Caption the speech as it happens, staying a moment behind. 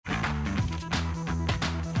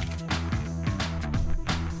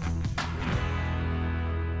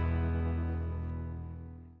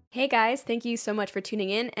Hey guys, thank you so much for tuning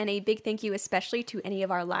in, and a big thank you especially to any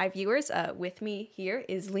of our live viewers. With me here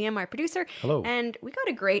is Liam, our producer. Hello. And we got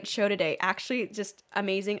a great show today. Actually, just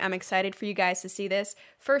amazing. I'm excited for you guys to see this.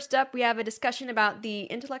 First up, we have a discussion about the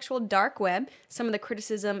intellectual dark web, some of the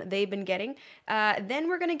criticism they've been getting. Then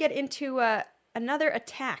we're going to get into another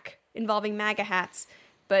attack involving MAGA hats,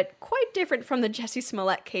 but quite different from the Jussie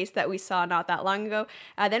Smollett case that we saw not that long ago.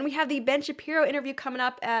 Then we have the Ben Shapiro interview coming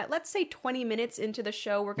up at, let's say, 20 minutes into the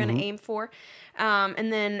show we're going to aim for.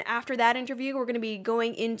 And then after that interview, we're going to be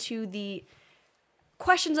going into the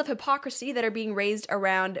questions of hypocrisy that are being raised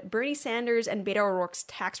around Bernie Sanders and Beto O'Rourke's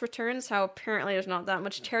tax returns, how apparently there's not that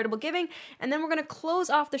much charitable giving. And then we're going to close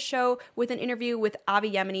off the show with an interview with Avi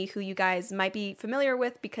Yemini, who you guys might be familiar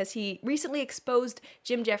with because he recently exposed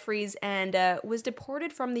Jim Jeffries and was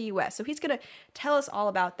deported from the U.S. So he's going to tell us all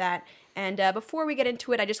about that. And before we get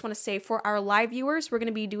into it, I just want to say for our live viewers, we're going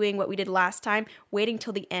to be doing what we did last time, waiting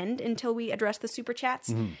till the end until we address the super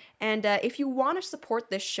chats. And if you want to support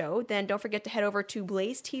this show, then don't forget to head over to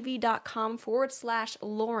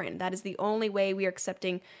blazetv.com/Lauren. That is the only way we are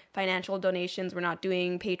accepting financial donations. We're not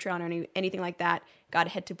doing Patreon or anything like that. Got to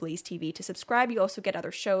head to Blaze TV to subscribe. You also get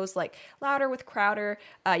other shows like Louder with Crowder.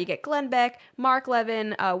 You get Glenn Beck, Mark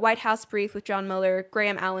Levin, White House Brief with John Miller,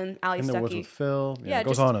 Graham Allen, Ali In the Woods Stuckey. with Phil. Yeah, it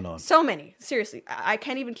goes on and on. So many. Seriously. I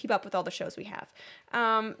can't even keep up with all the shows we have.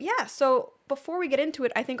 So before we get into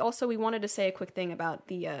it, I think also we wanted to say a quick thing about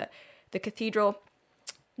the cathedral,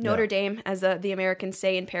 Notre Dame, as the Americans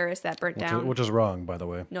say in Paris, that burnt down. Which is wrong, by the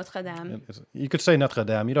way. Notre Dame. You could say Notre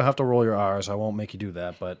Dame. You don't have to roll your R's. I won't make you do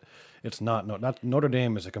that. But it's not Notre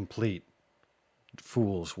Dame is a complete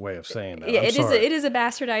fool's way of saying that. Yeah, it is a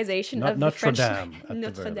bastardization of the French.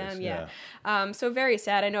 Notre Dame, yeah. So very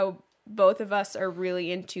sad. I know both of us are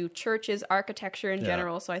really into churches, architecture in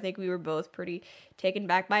general, so I think we were both pretty taken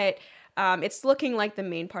back by it. It's looking like the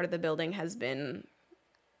main part of the building has been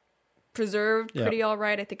preserved pretty all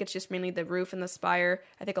right. I think it's just mainly the roof and the spire.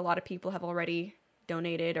 I think a lot of people have already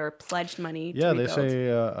donated or pledged money to rebuild. They say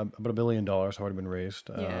about $1 billion has already been raised.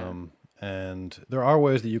 And there are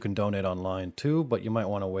ways that you can donate online too, but you might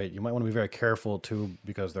want to wait. You might want to be very careful too,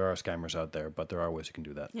 because there are scammers out there, but there are ways you can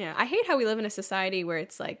do that. Yeah, I hate how we live in a society where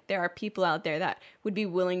it's like there are people out there that would be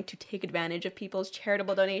willing to take advantage of people's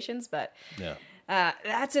charitable donations, but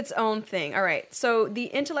that's its own thing. All right, so the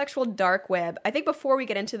intellectual dark web. I think before we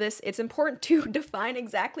get into this, it's important to define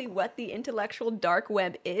exactly what the intellectual dark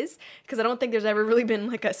web is, because I don't think there's ever really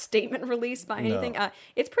been like a statement released by anything. No.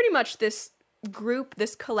 It's pretty much this group,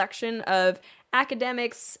 this collection of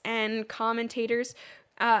academics and commentators.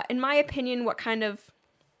 In my opinion, what kind of,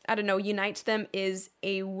 unites them is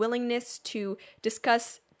a willingness to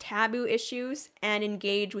discuss taboo issues and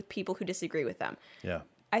engage with people who disagree with them. Yeah.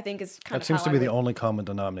 I think is kind of that seems to be the only common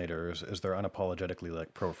denominator is they're unapologetically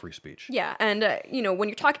like pro free speech. Yeah, and when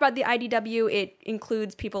you're talking about the IDW, it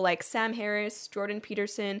includes people like Sam Harris, Jordan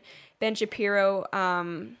Peterson, Ben Shapiro,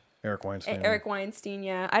 Eric Weinstein,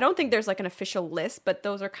 yeah. I don't think there's like an official list, but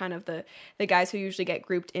those are kind of the guys who usually get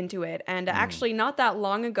grouped into it. And actually, not that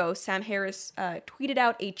long ago, Sam Harris tweeted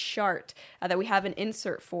out a chart that we have an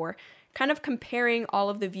insert for, kind of comparing all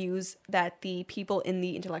of the views that the people in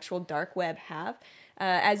the intellectual dark web have.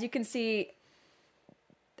 As you can see,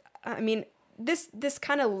 this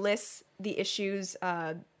kind of lists the issues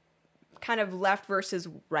kind of left versus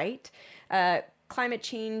right. Climate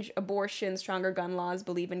change, abortion, stronger gun laws,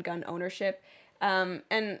 believe in gun ownership. And,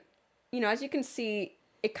 as you can see,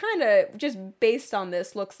 it kind of, just based on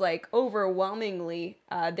this, looks like overwhelmingly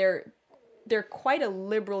they're quite a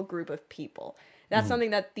liberal group of people. That's something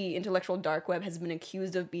that the intellectual dark web has been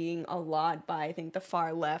accused of being a lot by, I think, the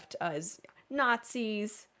far left as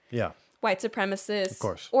Nazis, white supremacists, of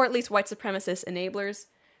course, or at least white supremacist enablers.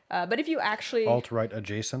 But if you actually... alt-right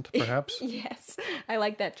adjacent, perhaps? Yes, I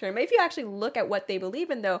like that term. If you actually look at what they believe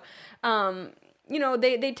in, though,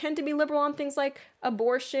 they tend to be liberal on things like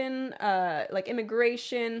abortion, like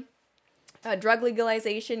immigration, drug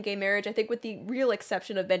legalization, gay marriage. I think with the real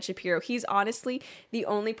exception of Ben Shapiro, he's honestly the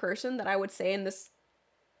only person that I would say in this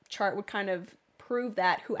chart would kind of prove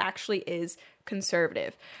that who actually is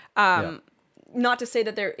conservative. Not to say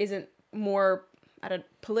that there isn't more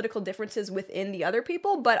political differences within the other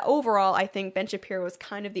people, but overall, I think Ben Shapiro is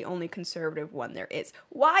kind of the only conservative one there is.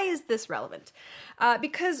 Why is this relevant?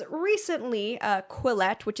 Because recently,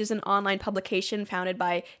 Quillette, which is an online publication founded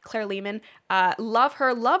by Claire Lehman,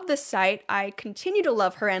 love this site. I continue to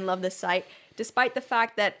love her and love this site, despite the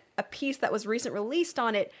fact that a piece that was recently released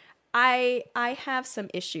on it I have some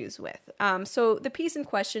issues with. So the piece in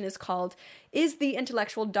question is called "Is the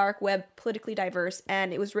Intellectual Dark Web Politically Diverse?"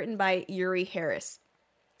 and it was written by Uri Harris.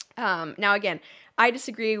 Now again, I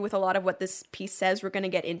disagree with a lot of what this piece says. We're going to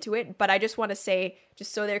get into it, but I just want to say,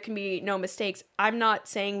 just so there can be no mistakes, I'm not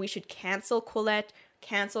saying we should cancel Quillette,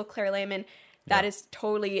 cancel Claire Lehman. That is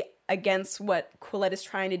totally against what Quillette is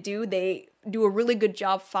trying to do. They do a really good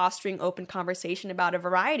job fostering open conversation about a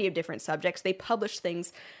variety of different subjects. They publish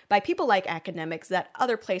things by people like academics that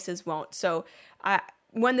other places won't. So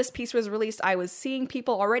when this piece was released, I was seeing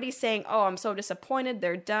people already saying, oh, I'm so disappointed,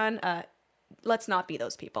 they're done. Let's not be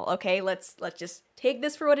those people, okay? Let's just take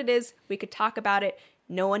this for what it is. We could talk about it.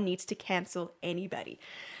 No one needs to cancel anybody.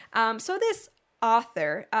 So this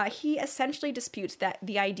author, he essentially disputes that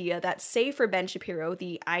the idea that, say for Ben Shapiro,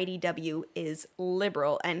 the IDW is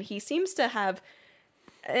liberal, and he seems to have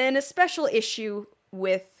an especial issue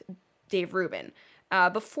with Dave Rubin.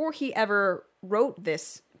 Before he ever wrote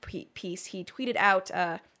this piece, he tweeted out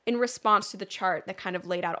in response to the chart that kind of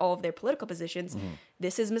laid out all of their political positions,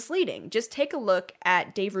 this is misleading. Just take a look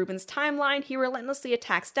at Dave Rubin's timeline. He relentlessly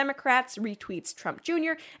attacks Democrats, retweets Trump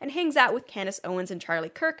Jr., and hangs out with Candace Owens and Charlie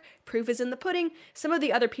Kirk. Proof is in the pudding. Some of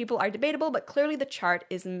the other people are debatable, but clearly the chart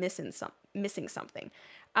is missing something.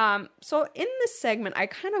 So in this segment, I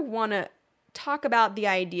kind of want to talk about the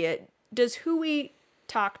idea, does who we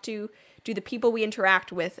talk to, do the people we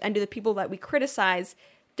interact with, and do the people that we criticize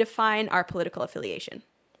define our political affiliation?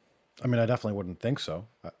 I mean, I definitely wouldn't think so.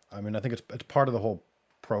 I mean, I think it's part of the whole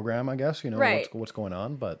program, I guess, right. what's going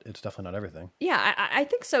on, but it's definitely not everything. Yeah, I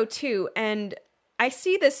think so too. And I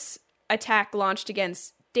see this attack launched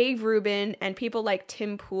against Dave Rubin and people like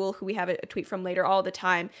Tim Pool, who we have a tweet from later all the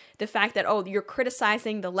time. The fact that, oh, you're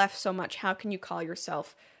criticizing the left so much, how can you call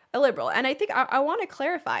yourself a liberal? And I think I want to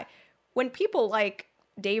clarify, when people like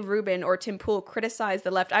Dave Rubin or Tim Pool criticize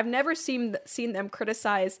the left, I've never seen them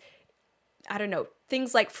criticize, I don't know,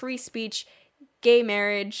 things like free speech, gay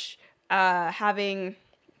marriage, having,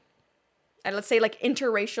 let's say, like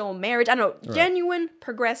interracial marriage. I don't know, right. Genuine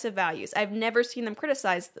progressive values. I've never seen them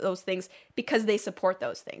criticize those things because they support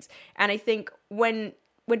those things. And I think when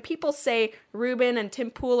people say Rubin and Tim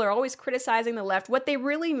Pool are always criticizing the left, what they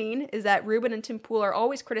really mean is that Rubin and Tim Pool are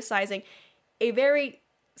always criticizing a very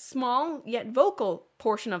small yet vocal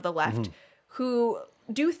portion of the left who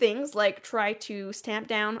do things like try to stamp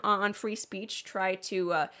down on free speech, try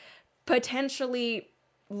to potentially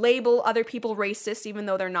label other people racist even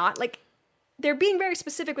though they're not. Like, they're being very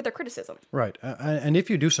specific with their criticism. Right. And if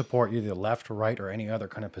you do support either left, right, or any other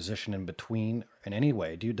kind of position in between in any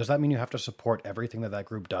way, does that mean you have to support everything that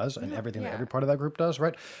group does and everything that every part of that group does,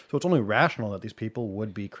 right? So it's only rational that these people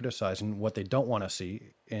would be criticizing what they don't want to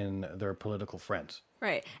see in their political friends.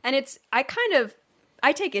 Right. And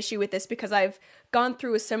I take issue with this because I've gone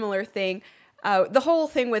through a similar thing. The whole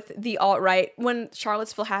thing with the alt-right, when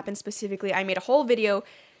Charlottesville happened specifically, I made a whole video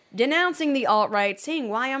denouncing the alt-right, saying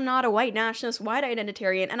why I'm not a white nationalist, white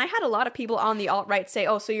identitarian, and I had a lot of people on the alt-right say,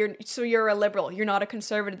 oh, so you're a liberal, you're not a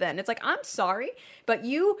conservative then. It's like, I'm sorry, but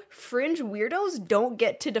you fringe weirdos don't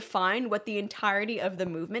get to define what the entirety of the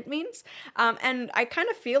movement means. And I kind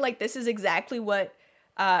of feel like this is exactly what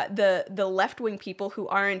the left-wing people who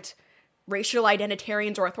aren't racial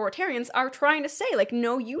identitarians or authoritarians are trying to say. Like,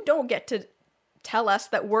 no, you don't get to tell us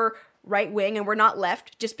that we're right wing and we're not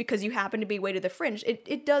left just because you happen to be way to the fringe.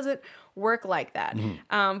 It doesn't work like that.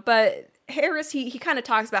 But Harris, he kind of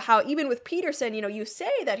talks about how even with Peterson, you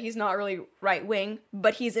say that he's not really right wing,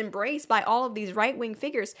 but he's embraced by all of these right wing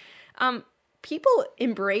figures. People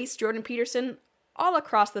embrace Jordan Peterson all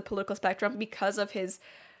across the political spectrum because of his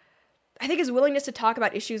willingness to talk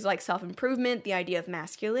about issues like self-improvement, the idea of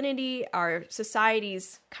masculinity, our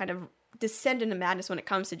society's kind of descent into madness when it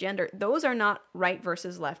comes to gender. Those are not right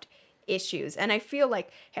versus left issues. And I feel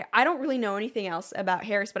like, I don't really know anything else about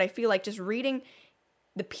Harris, but I feel like just reading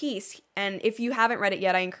the piece, and if you haven't read it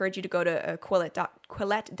yet, I encourage you to go to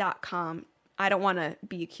Quillette.com. I don't want to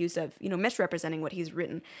be accused of, misrepresenting what he's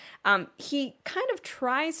written. He kind of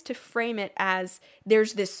tries to frame it as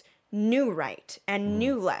there's this new right and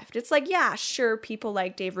new left. It's like, yeah, sure, people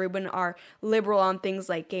like Dave Rubin are liberal on things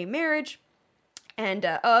like gay marriage and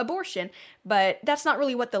abortion, but that's not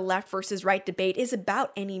really what the left versus right debate is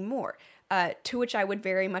about anymore. To which I would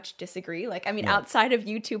very much disagree. Outside of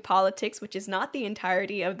YouTube politics, which is not the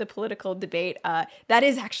entirety of the political debate, that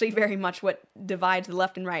is actually very much what divides the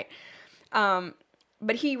left and right.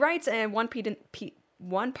 But he writes in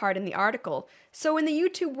one part in the article, so in the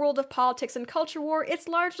YouTube world of politics and culture war, it's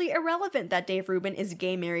largely irrelevant that Dave Rubin is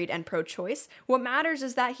gay, married, and pro-choice. What matters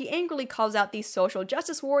is that he angrily calls out these social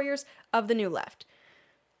justice warriors of the new left.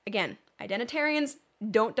 Again, identitarians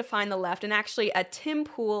don't define the left, and actually Tim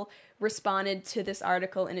Pool responded to this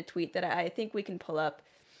article in a tweet that I think we can pull up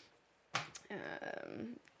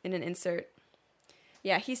in an insert.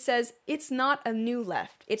 Yeah, he says, it's not a new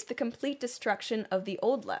left. It's the complete destruction of the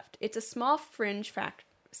old left. It's a small fringe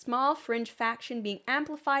faction being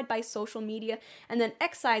amplified by social media and then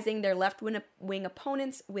excising their left-wing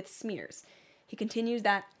opponents with smears. He continues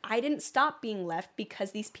that, I didn't stop being left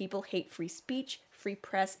because these people hate free speech, free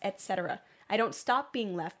press, etc. I don't stop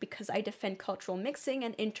being left because I defend cultural mixing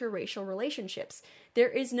and interracial relationships. There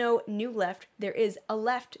is no new left. There is a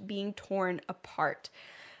left being torn apart.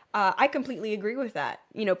 I completely agree with that.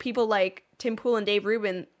 You know, people like Tim Pool and Dave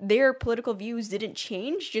Rubin, their political views didn't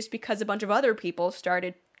change just because a bunch of other people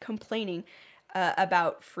started complaining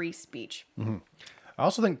about free speech. Mm-hmm. I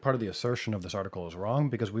also think part of the assertion of this article is wrong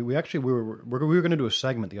because we were going to do a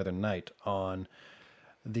segment the other night on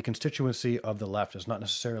the constituency of the left is not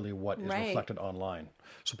necessarily what is reflected online.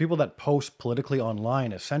 So people that post politically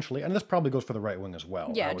online, essentially, and this probably goes for the right wing as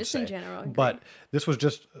well. Yeah, I would just say. in general. But this was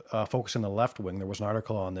just focusing on the left wing. There was an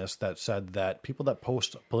article on this that said that people that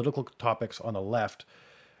post political topics on the left,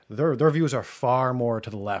 their views are far more to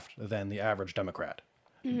the left than the average Democrat.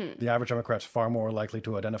 Mm-hmm. The average Democrat's far more likely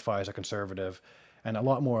to identify as a conservative, and a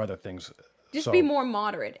lot more other things. Just be more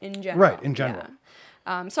moderate in general. Right, in general.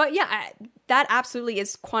 Yeah. That absolutely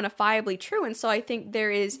is quantifiably true. And so I think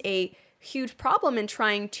there is a huge problem in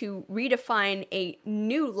trying to redefine a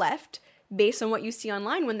new left based on what you see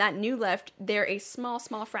online, when that new left, they're a small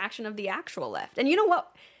fraction of the actual left. And you know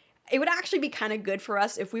what? It would actually be kind of good for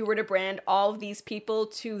us if we were to brand all of these people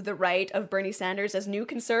to the right of Bernie Sanders as new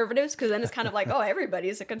conservatives, because then it's kind of like, oh, everybody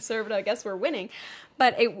is a conservative, I guess we're winning.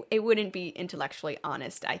 But it wouldn't be intellectually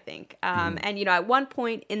honest, I think. And, you know, at one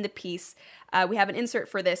point in the piece, we have an insert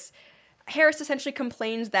for this. Harris essentially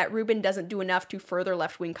complains that Rubin doesn't do enough to further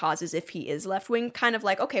left-wing causes if he is left-wing. Kind of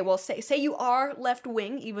like, okay, well, say you are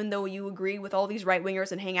left-wing, even though you agree with all these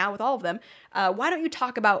right-wingers and hang out with all of them. Why don't you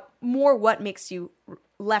talk about more what makes you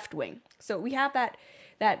left-wing? So we have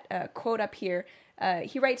that quote up here.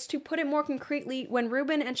 He writes, to put it more concretely, when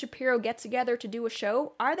Rubin and Shapiro get together to do a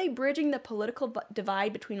show, are they bridging the political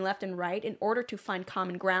divide between left and right in order to find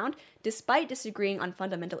common ground, despite disagreeing on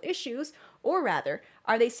fundamental issues? Or rather,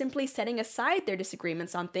 are they simply setting aside their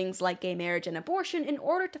disagreements on things like gay marriage and abortion in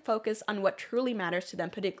order to focus on what truly matters to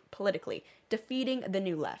them politically, defeating the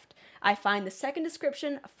new left? I find the second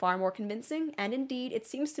description far more convincing, and indeed, it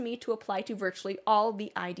seems to me to apply to virtually all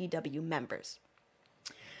the IDW members.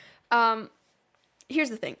 Here's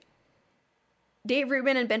the thing. Dave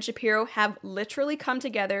Rubin and Ben Shapiro have literally come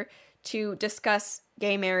together to discuss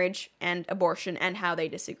gay marriage and abortion and how they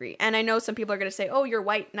disagree. And I know some people are going to say, oh, you're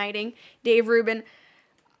white knighting Dave Rubin.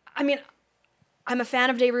 I mean, I'm a fan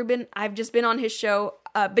of Dave Rubin. I've just been on his show.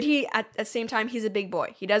 But he, at the same time, he's a big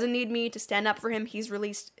boy. He doesn't need me to stand up for him. He's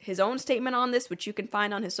released his own statement on this, which you can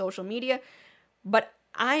find on his social media. But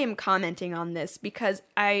I am commenting on this because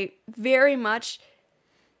I very much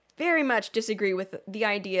disagree with the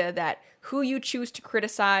idea that who you choose to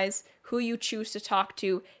criticize, who you choose to talk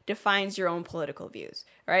to, defines your own political views.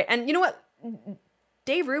 All right. And you know what?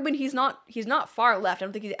 Dave Rubin, he's not far left. I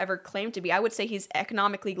don't think he's ever claimed to be. I would say he's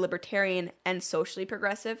economically libertarian and socially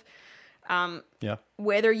progressive.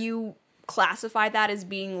 Whether you classify that as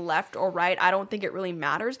being left or right, I don't think it really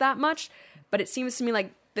matters that much. But it seems to me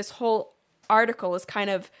like this whole article is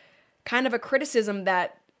kind of a criticism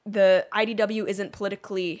that the IDW isn't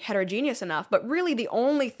politically heterogeneous enough, but really the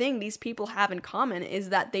only thing these people have in common is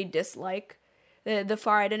that they dislike the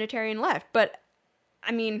far identitarian left. But,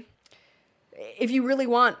 I mean, if you really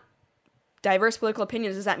want diverse political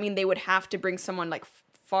opinions, does that mean they would have to bring someone like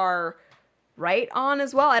far right on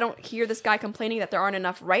as well? I don't hear this guy complaining that there aren't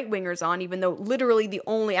enough right-wingers on, even though literally the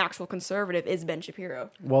only actual conservative is Ben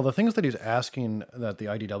Shapiro. Well, the things that he's asking that the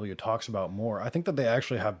IDW talks about more, I think that they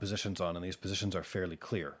actually have positions on, and these positions are fairly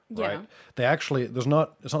clear, right? They actually, it's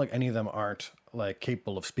not like any of them aren't like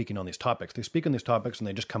capable of speaking on these topics. They speak on these topics and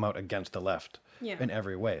they just come out against the left in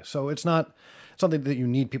every way. So it's not something that you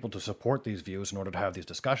need people to support these views in order to have these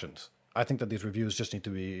discussions. I think that these reviews just need to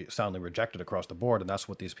be soundly rejected across the board, and that's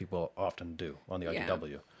what these people often do on the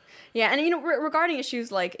IDW. Yeah, and you know, regarding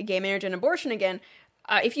issues like gay marriage and abortion, again,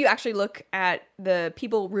 if you actually look at the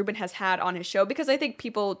people Rubin has had on his show, because I think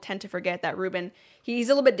people tend to forget that Rubin, he's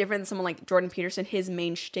a little bit different than someone like Jordan Peterson. His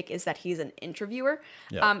main shtick is that he's an interviewer.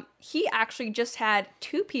 Yeah. He actually just had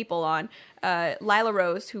two people on, Lila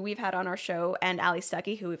Rose, who we've had on our show, and Ali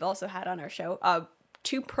Stuckey, who we've also had on our show,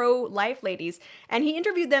 two pro-life ladies, and he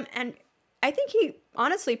interviewed them, and I think he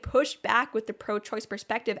honestly pushed back with the pro-choice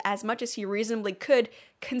perspective as much as he reasonably could,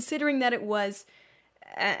 considering that it was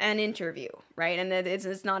an interview, right? And that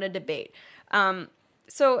it's not a debate.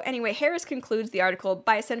 So anyway, Harris concludes the article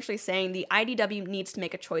by essentially saying the IDW needs to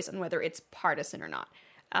make a choice on whether it's partisan or not.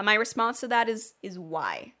 My response to that is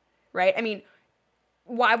why, right? I mean,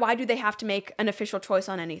 why do they have to make an official choice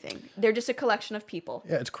on anything? They're just a collection of people.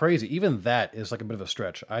 Yeah, it's crazy. Even that is like a bit of a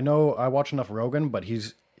stretch. I know I watch enough Rogan, but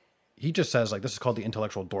he just says like this is called the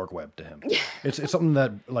intellectual dork web to him. It's something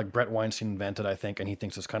that like Brett Weinstein invented, I think, and he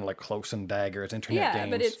thinks it's kind of like Cloaks and Daggers, internet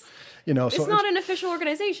games. But it's so it's not an official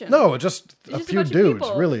organization. No, it's just a just a few bunch of dudes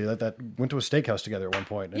people. really that went to a steakhouse together at one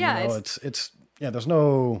point. And, it's there's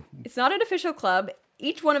no. It's not an official club.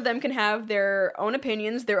 Each one of them can have their own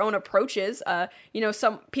opinions, their own approaches.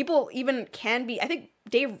 Some people even can be. I think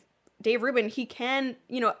Dave Rubin, he can,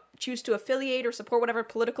 choose to affiliate or support whatever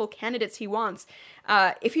political candidates he wants.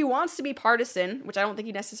 If he wants to be partisan, which I don't think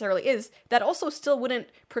he necessarily is, that also still wouldn't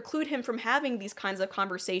preclude him from having these kinds of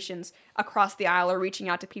conversations across the aisle or reaching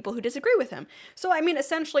out to people who disagree with him. So, I mean,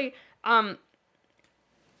 essentially,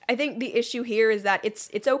 I think the issue here is that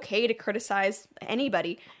it's okay to criticize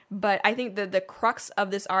anybody, but I think the crux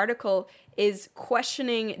of this article is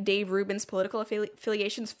questioning Dave Rubin's political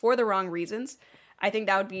affiliations for the wrong reasons. I think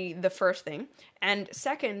that would be the first thing. And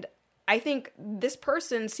second, I think this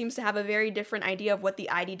person seems to have a very different idea of what the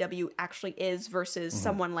IDW actually is versus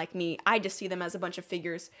someone like me. I just see them as a bunch of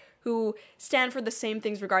figures who stand for the same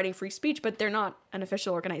things regarding free speech, but they're not an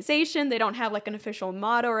official organization. They don't have like an official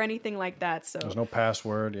motto or anything like that. So There's no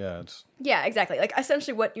password. Yeah, exactly. Like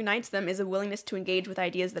essentially what unites them is a willingness to engage with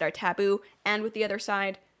ideas that are taboo and with the other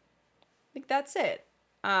side. I think that's it.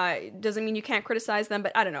 Doesn't mean you can't criticize them,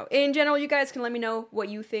 but I don't know. In general, you guys can let me know what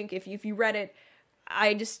you think if you read it.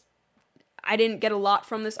 I didn't get a lot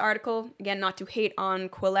from this article. Again, not to hate on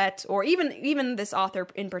Quillette or even this author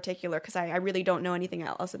in particular, because I really don't know anything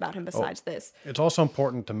else about him besides this. It's also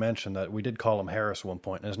important to mention that we did call him Harris at one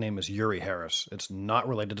point, and his name is Yuri Harris. It's not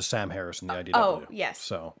related to Sam Harris in the IDW. Oh, yes.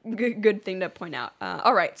 So Good thing to point out.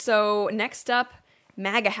 All right, so next up,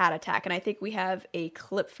 MAGA hat attack, and I think we have a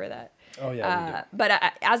clip for that. Oh, yeah, we do.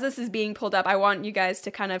 But as this is being pulled up, I want you guys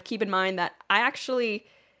to kind of keep in mind that I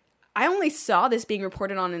only saw this being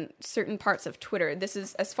reported on in certain parts of Twitter. This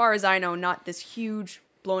is, as far as I know, not this huge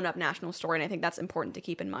blown up national story, and I think that's important to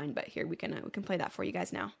keep in mind. But here we can play that for you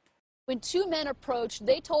guys now. When two men approached,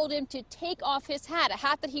 they told him to take off his hat, a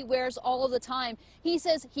hat that he wears all of the time. He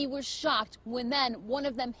says he was shocked when then one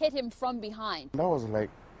of them hit him from behind. I was like,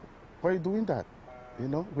 why are you doing that? We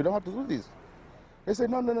don't have to do this. They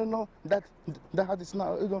said, no, that hat is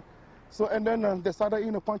not, So, and then they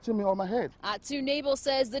started, punching me on my head. Atsu Nabel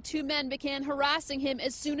says the two men began harassing him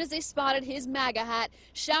as soon as they spotted his MAGA hat,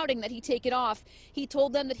 shouting that he take it off. He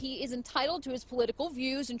told them that he is entitled to his political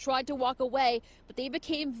views and tried to walk away, but they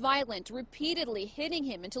became violent, repeatedly hitting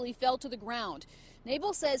him until he fell to the ground.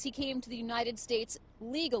 Nabel says he came to the United States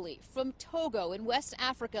legally from Togo in West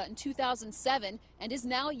Africa in 2007 and is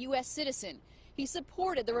now a U.S. citizen. He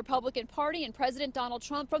supported the Republican Party and President Donald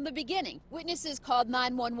Trump from the beginning. Witnesses called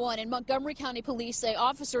 911, and Montgomery County Police say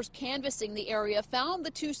officers canvassing the area found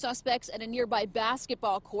the two suspects at a nearby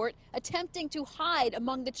basketball court attempting to hide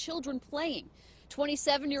among the children playing.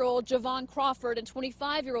 27-year-old Javon Crawford and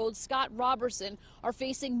 25-year-old Scott Robertson are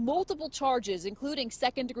facing multiple charges, including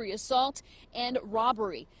second-degree assault and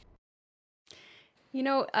robbery.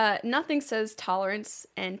 Nothing says tolerance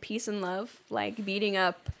and peace and love like beating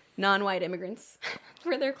up non-white immigrants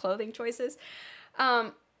for their clothing choices.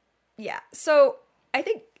 So I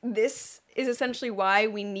think this is essentially why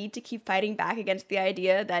we need to keep fighting back against the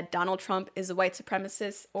idea that Donald Trump is a white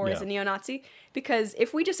supremacist or is a neo-Nazi, because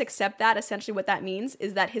if we just accept that, essentially what that means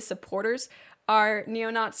is that his supporters are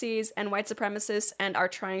neo-Nazis and white supremacists and are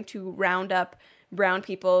trying to round up brown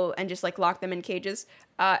people and just like lock them in cages.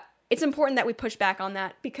 It's important that we push back on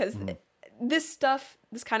that, because this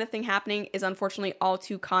kind of thing happening is unfortunately all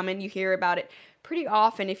too common. You hear about it pretty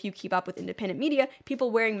often if you keep up with independent media. People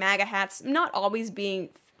wearing MAGA hats, not always being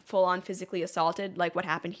full-on physically assaulted like what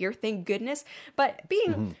happened here, thank goodness, but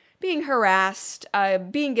being harassed,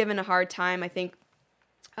 being given a hard time. I think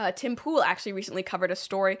Tim Pool actually recently covered a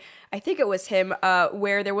story, I think it was him,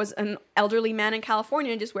 where there was an elderly man in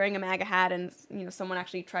California just wearing a MAGA hat, and someone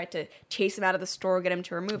actually tried to chase him out of the store, get him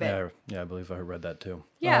to remove it. Yeah, I believe I read that too.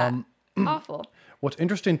 Yeah. Awful. What's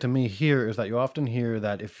interesting to me here is that you often hear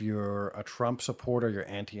that if you're a Trump supporter, you're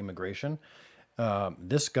anti-immigration.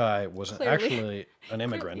 This guy was actually an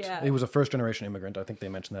immigrant. Yeah. He was a first-generation immigrant. I think they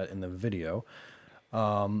mentioned that in the video.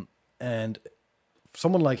 And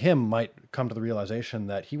someone like him might come to the realization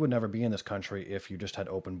that he would never be in this country if you just had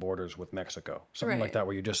open borders with Mexico. Something like that,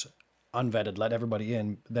 where you just unvetted, let everybody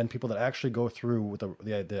in. Then people that actually go through with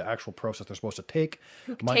the actual process they're supposed to take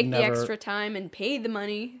might the extra time and pay the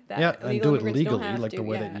money that and do it immigrants legally, don't have like to. the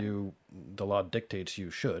way that the law dictates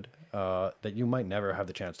you should. That you might never have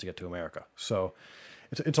the chance to get to America. So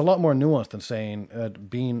it's a lot more nuanced than saying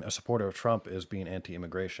being a supporter of Trump is being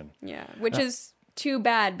anti-immigration. Yeah, which is too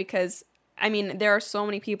bad because, I mean, there are so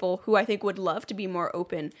many people who I think would love to be more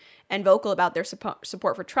open and vocal about their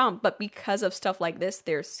support for Trump, but because of stuff like this,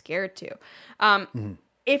 they're scared to.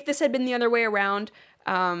 If this had been the other way around,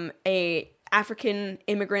 a African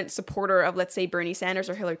immigrant supporter of, let's say, Bernie Sanders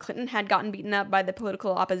or Hillary Clinton had gotten beaten up by the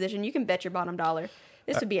political opposition, you can bet your bottom dollar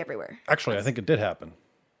this would be everywhere. Actually, I think it did happen.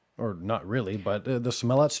 Or not really, but the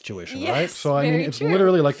Smollett situation, Yes, right? So, I mean, very it's true.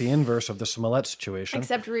 literally like the inverse of the Smollett situation.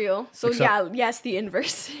 Except real. So, yeah, yes, the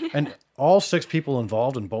inverse. And all 6 people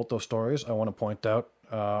involved in both those stories, I want to point out,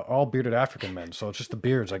 all bearded African men. So it's just the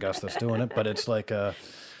beards, I guess, that's doing it. But it's like,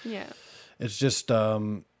 Yeah. it's just,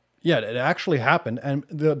 yeah, it actually happened. And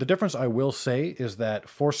the difference I will say is that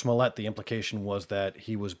for Smollett, the implication was that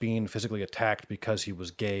he was being physically attacked because he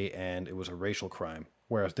was gay and it was a racial crime.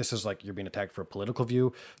 Whereas this is like you're being attacked for a political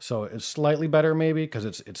view. So it's slightly better maybe because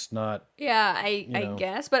it's not. Yeah, I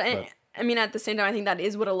guess. But I mean, at the same time, I think that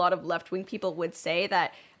is what a lot of left-wing people would say,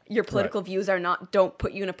 that your political views are don't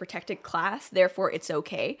put you in a protected class, therefore it's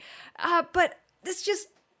okay. But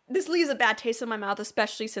this leaves a bad taste in my mouth,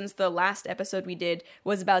 especially since the last episode we did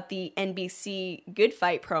was about the NBC Good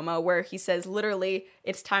Fight promo, where he says literally,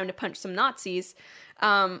 it's time to punch some Nazis.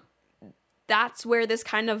 That's where this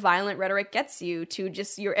kind of violent rhetoric gets you, to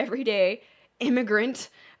just your everyday immigrant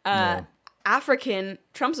African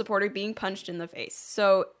Trump supporter being punched in the face.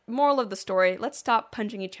 So, moral of the story, let's stop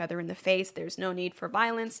punching each other in the face. There's no need for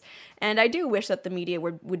violence. And I do wish that the media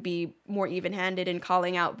would be more even-handed in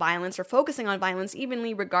calling out violence or focusing on violence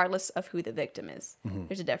evenly, regardless of who the victim is.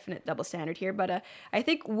 There's a definite double standard here. But I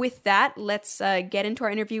think with that, let's get into our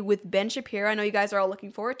interview with Ben Shapiro. I know you guys are all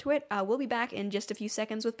looking forward to it. We'll be back in just a few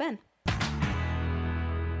seconds with Ben.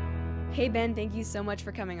 Hey, Ben, thank you so much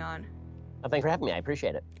for coming on. Oh, thanks for having me. I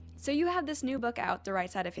appreciate it. So you have this new book out, The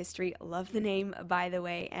Right Side of History. Love the name, by the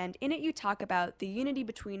way. And in it, you talk about the unity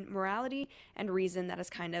between morality and reason that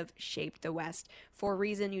has kind of shaped the West. For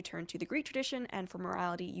reason, you turn to the Greek tradition, and for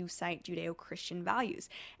morality, you cite Judeo-Christian values.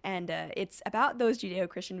 And it's about those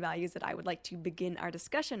Judeo-Christian values that I would like to begin our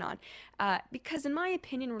discussion on. Because in my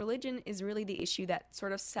opinion, religion is really the issue that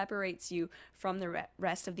sort of separates you from the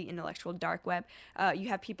rest of the intellectual dark web. You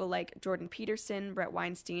have people like Jordan Peterson, Brett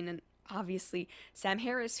Weinstein, and obviously Sam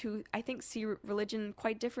Harris, who I think see religion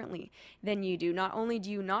quite differently than you do. Not only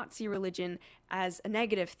do you not see religion as a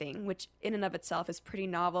negative thing, which in and of itself is pretty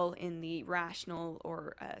novel in the rational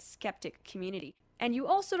or skeptic community, and you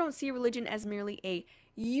also don't see religion as merely a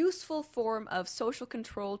useful form of social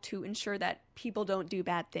control to ensure that people don't do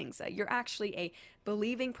bad things. You're actually a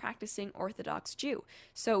believing, practicing Orthodox Jew.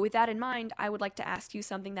 So with that in mind, I would like to ask you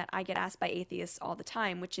something that I get asked by atheists all the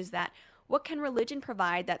time, which is that what can religion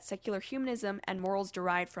provide that secular humanism and morals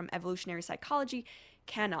derived from evolutionary psychology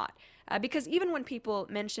cannot? Because even when people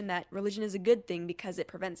mention that religion is a good thing because it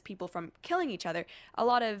prevents people from killing each other, a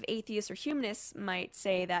lot of atheists or humanists might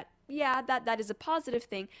say that, yeah, that is a positive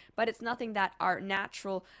thing, but it's nothing that our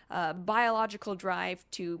natural biological drive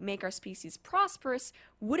to make our species prosperous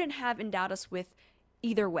wouldn't have endowed us with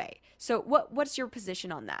either way. So what's your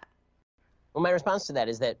position on that? Well, my response to that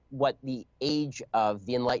is that what the age of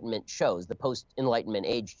the Enlightenment shows, the post-Enlightenment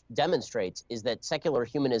age demonstrates, is that secular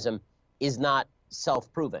humanism is not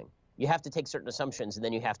self-proving. You have to take certain assumptions, and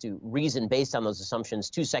then you have to reason based on those assumptions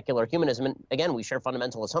to secular humanism. And again, we share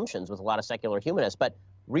fundamental assumptions with a lot of secular humanists, but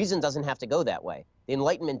reason doesn't have to go that way. The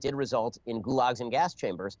Enlightenment did result in gulags and gas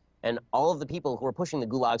chambers, and all of the people who were pushing the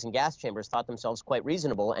gulags and gas chambers thought themselves quite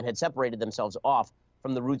reasonable and had separated themselves off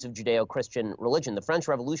from the roots of Judeo-Christian religion. The French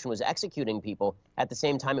Revolution was executing people at the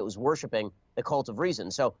same time it was worshiping the cult of reason.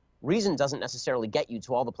 So reason doesn't necessarily get you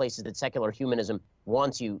to all the places that secular humanism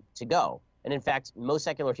wants you to go. And in fact, most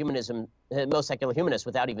secular humanists,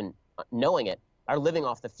 without even knowing it, are living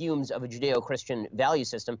off the fumes of a Judeo-Christian value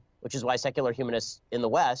system, which is why secular humanists in the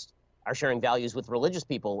West are sharing values with religious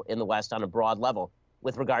people in the West on a broad level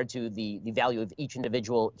with regard to the value of each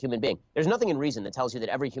individual human being. There's nothing in reason that tells you that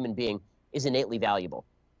every human being is innately valuable.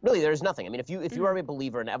 Really, there's nothing. I mean, if you are a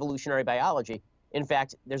believer in evolutionary biology, in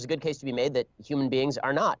fact, there's a good case to be made that human beings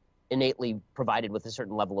are not innately provided with a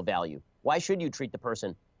certain level of value. Why should you treat the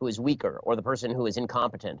person who is weaker or the person who is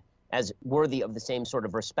incompetent as worthy of the same sort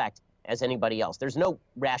of respect as anybody else? There's no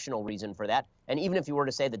rational reason for that. And even if you were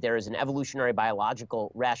to say that there is an evolutionary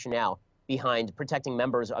biological rationale behind protecting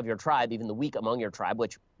members of your tribe, even the weak among your tribe,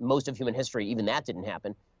 which most of human history, even that didn't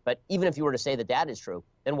happen. But even if you were to say that that is true,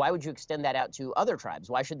 then why would you extend that out to other tribes?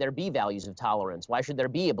 Why should there be values of tolerance? Why should there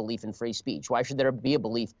be a belief in free speech? Why should there be a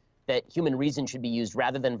belief that human reason should be used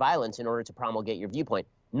rather than violence in order to promulgate your viewpoint?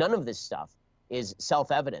 None of this stuff is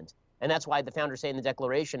self-evident And that's why the founders say in the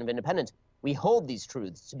Declaration of Independence, we hold these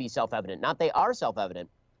truths to be self-evident. Not they are self-evident.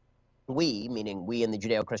 We, meaning we in the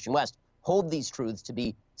Judeo-Christian West, hold these truths to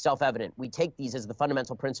be self-evident. We take these as the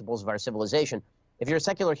fundamental principles of our civilization. If you're a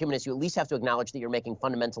secular humanist, you at least have to acknowledge that you're making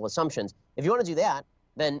fundamental assumptions. If you want to do that,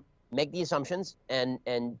 then make the assumptions, and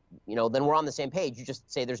then we're on the same page. You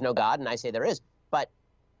just say there's no God, and I say there is. But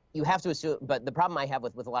you have to assume. But the problem I have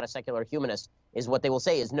with a lot of secular humanists is what they will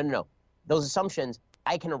say is, no. Those assumptions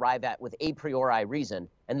I can arrive at with a priori reason,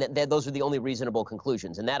 and those are the only reasonable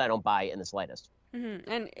conclusions, and that I don't buy in the slightest.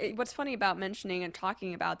 Mm-hmm. And what's funny about mentioning and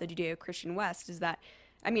talking about the Judeo-Christian West is that,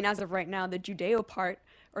 I mean, as of right now, the Judeo part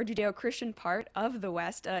or Judeo-Christian part of the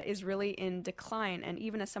West is really in decline. And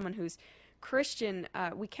even as someone who's Christian,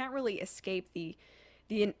 we can't really escape the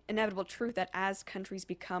inevitable truth that as countries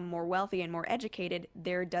become more wealthy and more educated,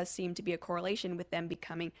 there does seem to be a correlation with them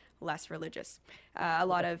becoming less religious. A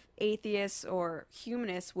lot of atheists or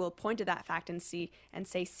humanists will point to that fact and say,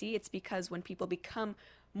 it's because when people become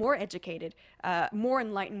more educated, more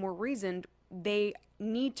enlightened, more reasoned, they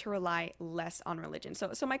need to rely less on religion.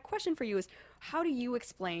 So my question for you is, how do you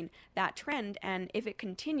explain that trend? And if it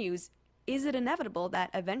continues, is it inevitable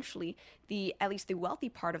that eventually at least the wealthy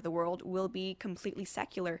part of the world will be completely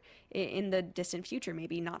secular in the distant future,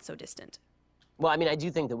 maybe not so distant? Well, I mean, I do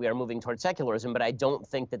think that we are moving towards secularism, but I don't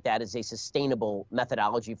think that is a sustainable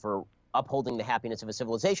methodology for upholding the happiness of a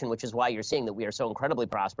civilization, which is why you're seeing that we are so incredibly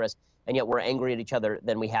prosperous, and yet we're angrier at each other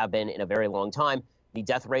than we have been in a very long time. The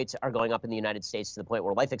death rates are going up in the United States to the point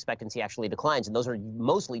where life expectancy actually declines, and those are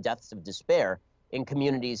mostly deaths of despair in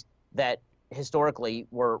communities that historically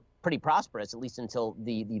were pretty prosperous, at least until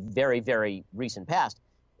the very, very recent past.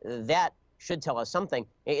 That should tell us something.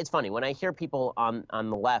 It's funny, when I hear people on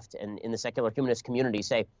the left and in the secular humanist community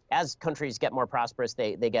say, as countries get more prosperous,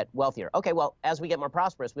 they get wealthier. Okay, well, as we get more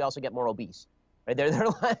prosperous, we also get more obese. Right? Does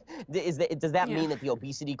that mean that the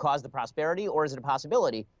obesity caused the prosperity, or is it a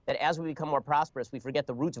possibility that as we become more prosperous, we forget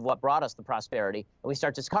the roots of what brought us the prosperity, and we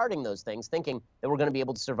start discarding those things, thinking that we're going to be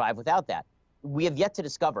able to survive without that? We have yet to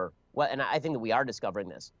discover, and I think that we are discovering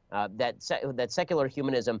this, that secular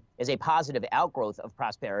humanism is a positive outgrowth of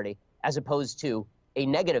prosperity as opposed to a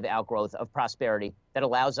negative outgrowth of prosperity that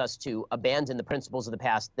allows us to abandon the principles of the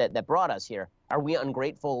past that brought us here. Are we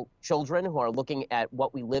ungrateful children who are looking at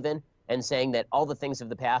what we live in and saying that all the things of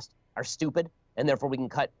the past are stupid and therefore we can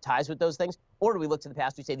cut ties with those things? Or do we look to the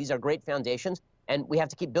past, we say these are great foundations, and we have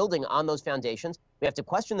to keep building on those foundations. We have to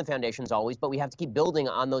question the foundations always, but we have to keep building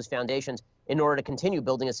on those foundations in order to continue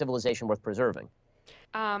building a civilization worth preserving.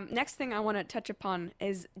 Next thing I want to touch upon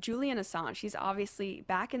is Julian Assange. He's obviously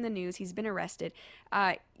back in the news. He's been arrested.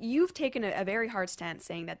 You've taken a very hard stance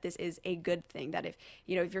saying that this is a good thing, that if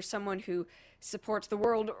you're someone who supports the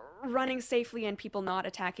world running safely and people not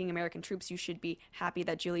attacking American troops, you should be happy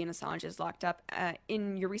that Julian Assange is locked up.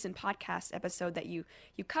 In your recent podcast episode that you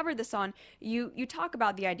covered this on, you talk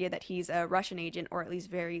about the idea that he's a Russian agent, or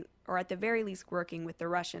at the very least working with the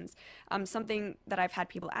Russians. Something that I've had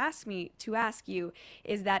people ask me to ask you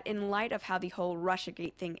is that in light of how the whole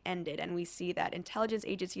Russiagate thing ended, and we see that intelligence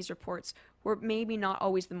agencies' reports were maybe not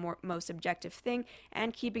always the most objective thing,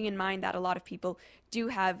 and keeping in mind that a lot of people do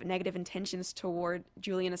have negative intentions toward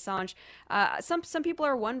Julian Assange, some people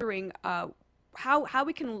are wondering how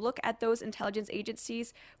we can look at those intelligence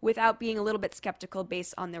agencies without being a little bit skeptical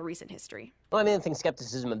based on their recent history. Well, I mean, I think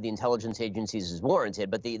skepticism of the intelligence agencies is warranted,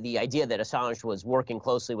 but the idea that Assange was working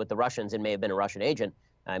closely with the Russians and may have been a Russian agent,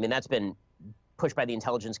 I mean, that's been pushed by the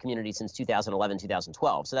intelligence community since 2011,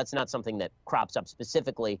 2012. So that's not something that crops up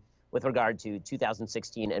specifically with regard to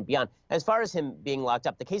 2016 and beyond. As far as him being locked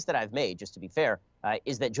up, the case that I've made, just to be fair,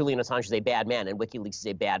 is that Julian Assange is a bad man and WikiLeaks is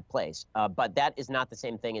a bad place. But that is not the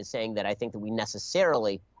same thing as saying that I think that we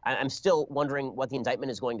necessarily, I'm still wondering what the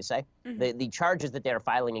indictment is going to say. Mm-hmm. The charges that they're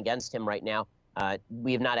filing against him right now,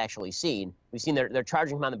 we have not actually seen. We've seen they're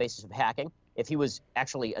charging him on the basis of hacking. If he was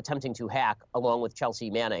actually attempting to hack, along with Chelsea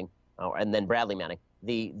Manning, and then Bradley Manning,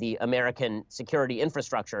 the American security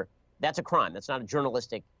infrastructure, that's a crime. That's not a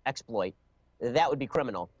journalistic exploit. That would be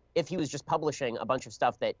criminal. If he was just publishing a bunch of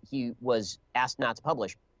stuff that he was asked not to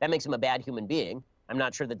publish, that makes him a bad human being. I'm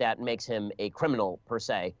not sure that makes him a criminal per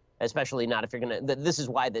se, especially not if you're going to. This is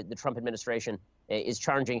why the Trump administration is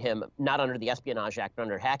charging him not under the Espionage Act, but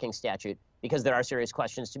under hacking statute, because there are serious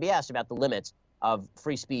questions to be asked about the limits of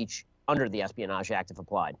free speech under the Espionage Act if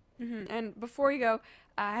applied. Mm-hmm. And before you go,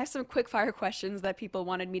 I have some quick fire questions that people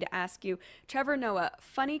wanted me to ask you. Trevor Noah,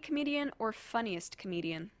 funny comedian or funniest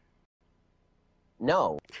comedian?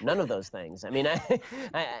 No, none of those things. I mean,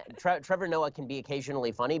 Trevor Noah can be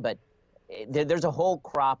occasionally funny, but there's a whole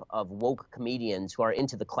crop of woke comedians who are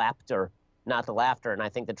into the clapter not the laughter. And I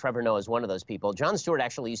think that Trevor Noah is one of those people. Jon Stewart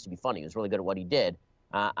actually used to be funny. He was really good at what he did.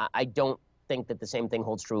 I don't think that the same thing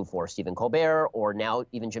holds true for Stephen Colbert or now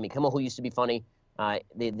even Jimmy Kimmel, who used to be funny.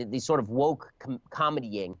 The sort of woke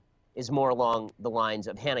comedying is more along the lines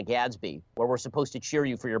of Hannah Gadsby, where we're supposed to cheer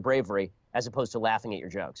you for your bravery as opposed to laughing at your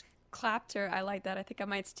jokes. Clapter, I like that. I think I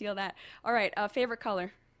might steal that. All right, favorite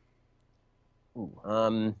color? Ooh,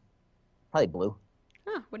 probably blue.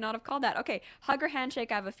 Huh, would not have called that. Okay, hug or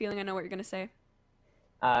handshake? I have a feeling I know what you're going to say.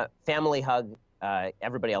 Family hug,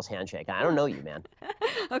 everybody else handshake. I don't know you, man.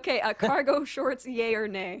 Okay, cargo shorts, yay or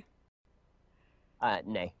nay?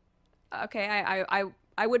 Nay. Okay,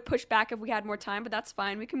 I would push back if we had more time, but that's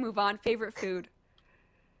fine. We can move on. Favorite food?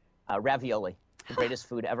 Ravioli, the greatest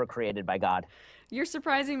food ever created by God. You're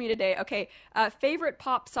surprising me today. Okay, favorite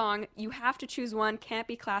pop song? You have to choose one. Can't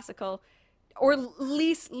be classical, or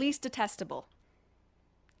least detestable.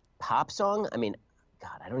 Pop song? I mean,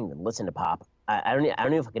 God, I don't even listen to pop. I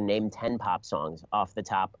don't know if I can name 10 pop songs off the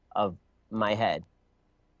top of my head.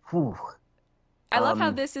 Whew. I love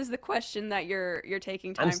how this is the question that you're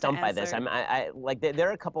taking time to answer. I'm stumped by this. There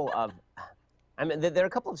are a couple of there are a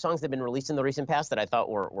couple of songs that have been released in the recent past that I thought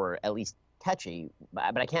were at least catchy,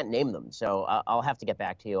 but I can't name them. So I'll have to get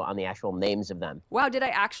back to you on the actual names of them. Wow, did I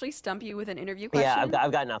actually stump you with an interview question? Yeah,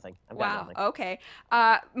 I've got nothing. Wow, okay.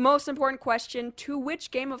 Most important question, to which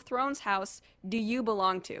Game of Thrones house do you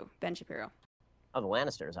belong to, Ben Shapiro? Oh, the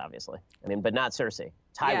Lannisters, obviously. I mean, but not Cersei.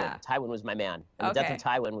 Tywin. Yeah. Tywin was my man. And the death of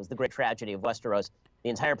Tywin was the great tragedy of Westeros. The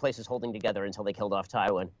entire place was holding together until they killed off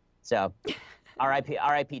Tywin. So, R.I.P.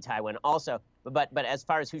 Tywin. Also, but as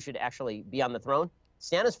far as who should actually be on the throne,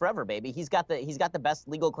 Stannis forever, baby. He's got the best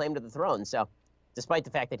legal claim to the throne. So, despite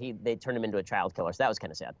the fact that they turned him into a child killer, so that was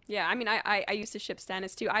kind of sad. Yeah, I mean, I used to ship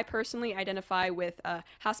Stannis too. I personally identify with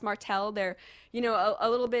House Martell. They're, a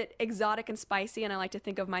little bit exotic and spicy, and I like to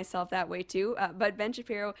think of myself that way too. But Ben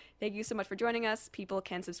Shapiro, thank you so much for joining us. People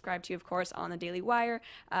can subscribe to you, of course, on the Daily Wire.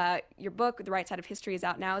 Your book, The Right Side of History, is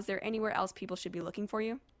out now. Is there anywhere else people should be looking for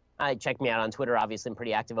you? Check me out on Twitter. Obviously, I'm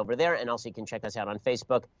pretty active over there. And also, you can check us out on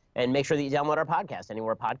Facebook. And make sure that you download our podcast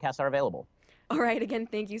anywhere podcasts are available. All right. Again,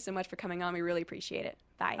 thank you so much for coming on. We really appreciate it.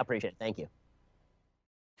 Bye. I appreciate it. Thank you.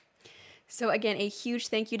 So again, a huge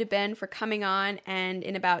thank you to Ben for coming on. And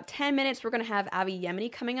in about 10 minutes, we're going to have Avi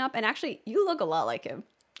Yemini coming up. And actually, you look a lot like him.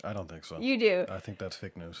 I don't think so. You do. I think that's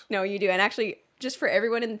fake news. No, you do. And actually, just for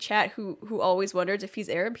everyone in the chat who always wonders if he's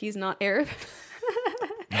Arab, he's not Arab.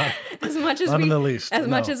 As much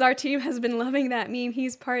as our team has been loving that meme,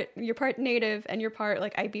 you're part native and you're part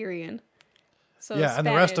like Iberian. So yeah, Spanish. And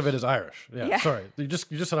the rest of it is Irish. Yeah. Sorry. You just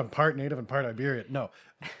said I'm part native and part Iberian. No.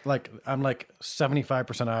 I'm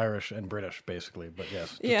 75% Irish and British basically, but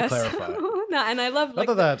yes, to clarify. No, and I love not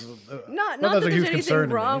that there's anything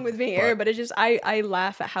wrong with being Arab, but it's just I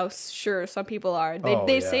laugh at how sure some people are.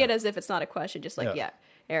 They say it as if it's not a question, just like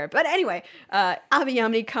Arab. But anyway, Avi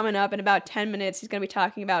Yemini coming up in about 10 minutes. He's going to be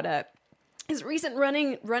talking about his recent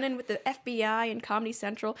run-in with the FBI and Comedy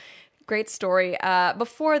Central. Great story.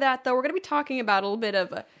 Before that, though, we're going to be talking about a little bit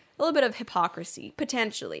of hypocrisy,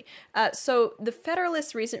 potentially. So the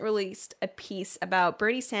Federalist recently released a piece about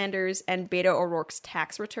Bernie Sanders and Beto O'Rourke's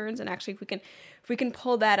tax returns. And actually, if we can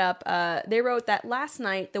pull that up, they wrote that last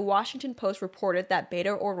night, the Washington Post reported that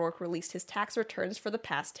Beto O'Rourke released his tax returns for the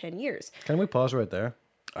past 10 years. Can we pause right there?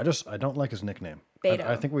 I don't like his nickname. Beto.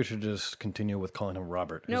 I think we should just continue with calling him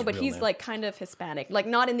Robert. No, but he's like kind of Hispanic. Like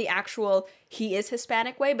not in the actual he is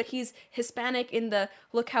Hispanic way, but he's Hispanic in the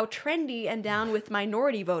look how trendy and down with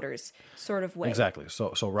minority voters sort of way. Exactly.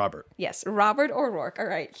 So Robert. Yes, Robert O'Rourke. All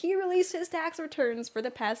right. He released his tax returns for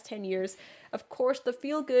the past 10 years. Of course, the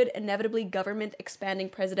feel-good, inevitably government-expanding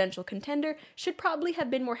presidential contender should probably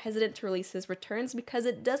have been more hesitant to release his returns because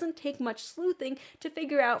it doesn't take much sleuthing to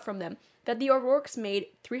figure out from them that the O'Rourkes made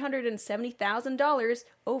 $370,000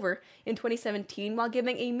 over in 2017 while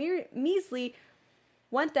giving a measly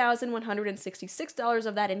 $1,166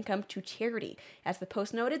 of that income to charity. As the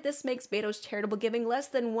Post noted, this makes Beto's charitable giving less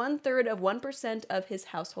than 1/3 of 1% of his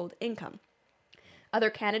household income.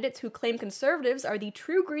 Other candidates who claim conservatives are the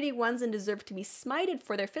true greedy ones and deserve to be smited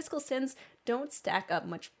for their fiscal sins don't stack up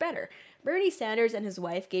much better. Bernie Sanders and his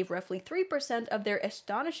wife gave roughly 3% of their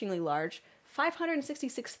astonishingly large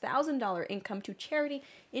 $566,000 income to charity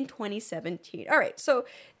in 2017. All right, so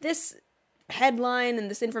this headline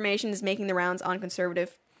and this information is making the rounds on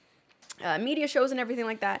conservative media shows and everything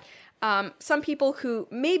like that. Some people who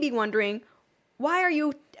may be wondering, why are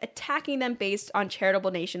you attacking them based on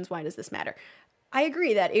charitable donations? Why does this matter? I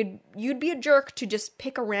agree that you'd be a jerk to just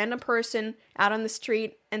pick a random person out on the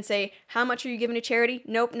street and say, how much are you giving to charity?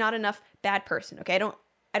 Nope, not enough. Bad person. Okay,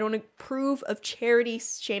 I don't approve of charity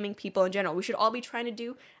shaming people in general. We should all be trying to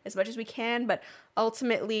do as much as we can, but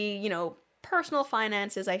ultimately, you know, personal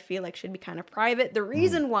finances, I feel like, should be kind of private. The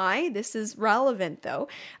reason why this is relevant, though,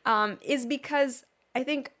 is because I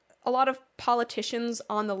think a lot of politicians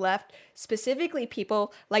on the left, specifically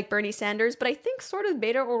people like Bernie Sanders, but I think sort of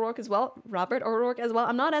Beto O'Rourke as well, Robert O'Rourke as well.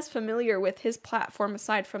 I'm not as familiar with his platform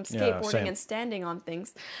aside from skateboarding and standing on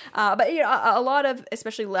things. But, you know, a lot of,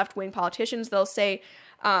 especially left-wing politicians, they'll say,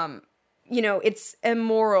 you know, it's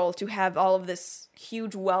immoral to have all of this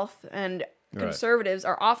huge wealth, and conservatives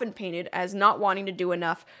are often painted as not wanting to do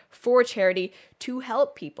enough for charity to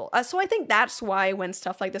help people. So I think that's why when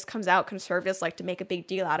stuff like this comes out, conservatives like to make a big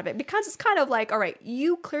deal out of it, because it's kind of like, all right,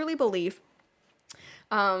 you clearly believe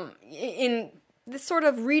in this sort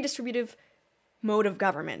of redistributive mode of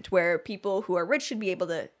government where people who are rich should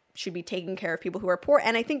be taking care of people who are poor.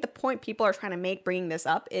 And I think the point people are trying to make bringing this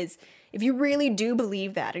up is, if you really do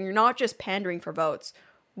believe that and you're not just pandering for votes,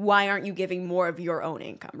 why aren't you giving more of your own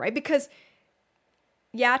income, right? Because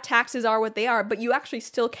yeah, taxes are what they are, but you actually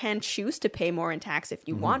still can choose to pay more in tax if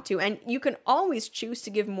you want to. And you can always choose to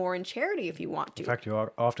give more in charity if you want to. In fact, you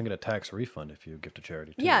often get a tax refund if you give to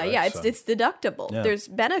charity too. Yeah, right? yeah, it's deductible. Yeah. There's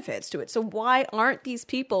benefits to it. So why aren't these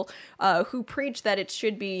people who preach that it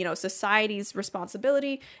should be, you know, society's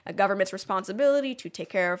responsibility, a government's responsibility to take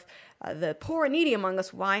care of the poor and needy among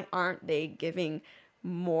us, why aren't they giving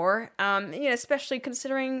more? You know, especially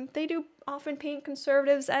considering they do often paint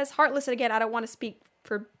conservatives as heartless. And again, I don't want to speak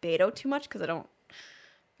for Beto too much because I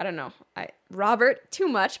don't know. Robert too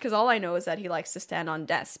much because all I know is that he likes to stand on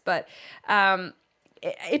desks. But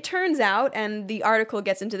it turns out, and the article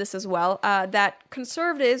gets into this as well, that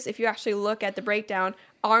conservatives, if you actually look at the breakdown,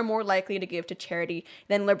 are more likely to give to charity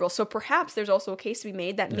than liberals. So perhaps there's also a case to be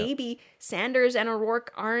made that maybe Sanders and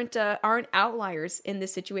O'Rourke aren't outliers in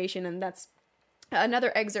this situation, and that's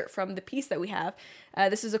another excerpt from the piece that we have.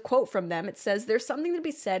 This is a quote from them. It says, "There's something to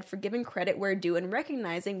be said for giving credit where due and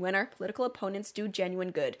recognizing when our political opponents do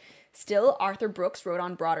genuine good. Still, Arthur Brooks wrote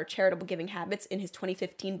on broader charitable giving habits in his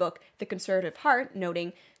 2015 book, The Conservative Heart,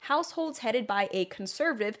 noting, households headed by a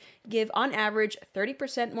conservative give on average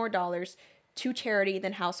 30% more dollars to charity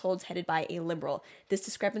than households headed by a liberal. This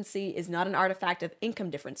discrepancy is not an artifact of income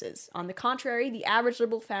differences. On the contrary, the average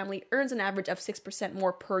liberal family earns an average of 6%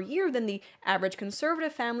 more per year than the average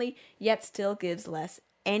conservative family, yet still gives less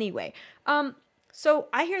anyway." So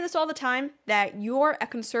I hear this all the time, that you're a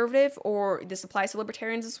conservative, or this applies to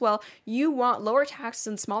libertarians as well. You want lower taxes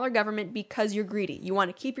and smaller government because you're greedy. You want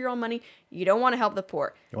to keep your own money. You don't want to help the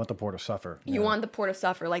poor. You want the poor to suffer. You want the poor to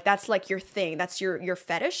suffer. Like, that's like your thing. That's your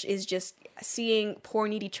fetish, is just seeing poor,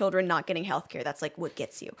 needy children not getting healthcare. That's like what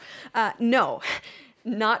gets you. No,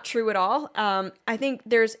 not true at all. I think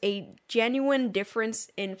there's a genuine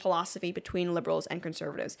difference in philosophy between liberals and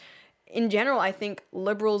conservatives. In general, I think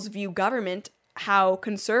liberals view government how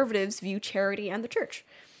conservatives view charity and the church,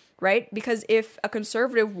 right? Because if a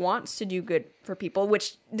conservative wants to do good for people,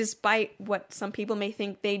 which despite what some people may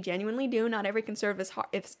think they genuinely do, not every conservative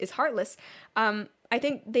is heartless, I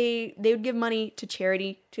think they would give money to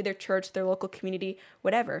charity, to their church, their local community,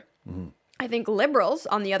 whatever. I think liberals,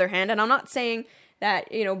 on the other hand, and I'm not saying that,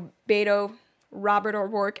 you know, Beto, Robert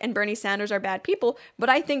O'Rourke, and Bernie Sanders are bad people, but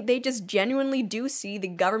I think they just genuinely do see the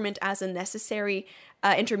government as a necessary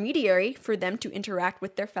intermediary for them to interact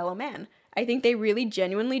with their fellow man. I think they really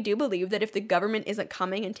genuinely do believe that if the government isn't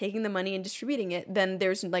coming and taking the money and distributing it, then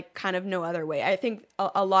there's like kind of no other way. I think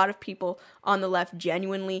a lot of people on the left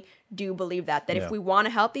genuinely do believe that if we want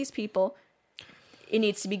to help these people, it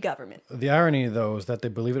needs to be government. The irony, though, is that they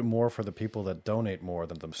believe it more for the people that donate more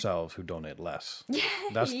than themselves who donate less.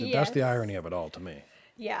 That's the irony of it all to me.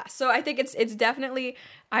 Yeah, so I think it's definitely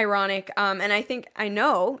ironic, and I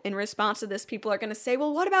know in response to this, people are going to say,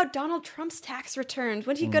 well, what about Donald Trump's tax returns?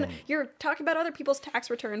 When's he gonna? You're talking about other people's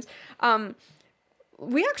tax returns.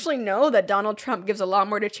 We actually know that Donald Trump gives a lot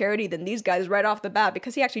more to charity than these guys right off the bat,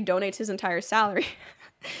 because he actually donates his entire salary.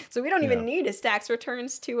 So we don't even need his tax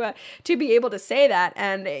returns to be able to say that.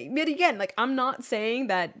 And but again, like, I'm not saying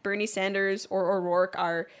that Bernie Sanders or O'Rourke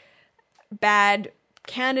are bad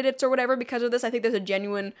candidates or whatever because of this. I think there's a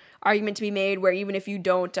genuine argument to be made where even if you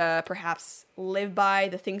don't perhaps live by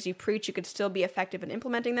the things you preach, you could still be effective in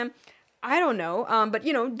implementing them. I don't know, but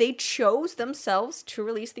you know, they chose themselves to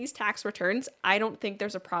release these tax returns. I don't think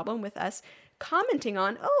there's a problem with us commenting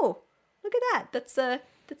on, oh, look at that,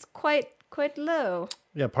 that's quite low.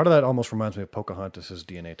 Yeah, part of that almost reminds me of Pocahontas'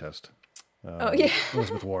 DNA test.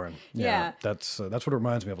 Elizabeth Warren. Yeah. That's what it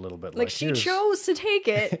reminds me of a little bit. Like she chose to take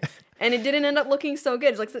it, and it didn't end up looking so good.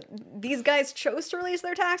 It's like these guys chose to release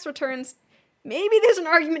their tax returns. maybe there's an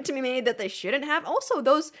argument to be made that they shouldn't have. Also,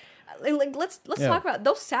 those, like, let's talk about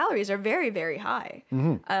those salaries are very, very high.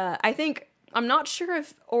 I think, I'm not sure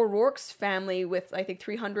if O'Rourke's family with, I think,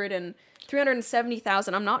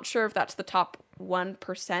 370,000, I'm not sure if that's the top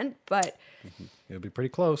 1%, but it'd be pretty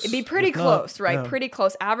close. It'd be pretty close, right? Yeah. Pretty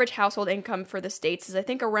close. Average household income for the States is, I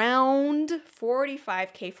think, around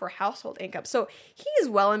 $45K for household income. So he is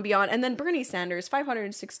well and beyond. And then Bernie Sanders,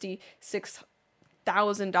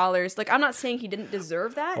 $566,000. Like, I'm not saying he didn't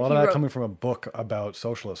deserve that. A lot of that coming from a book about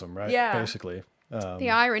socialism, right? Yeah. Basically. The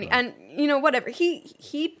irony. And, whatever.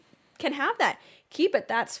 He can have that. Keep it.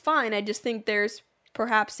 That's fine. I just think there's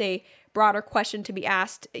perhaps a broader question to be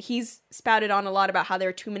asked. He's spouted on a lot about how there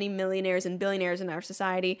are too many millionaires and billionaires in our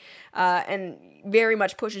society, and very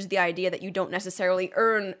much pushes the idea that you don't necessarily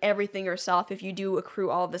earn everything yourself if you do accrue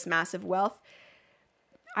all of this massive wealth.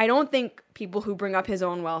 I don't think people who bring up his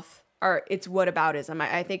own wealth it's whataboutism.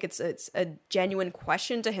 I think it's a genuine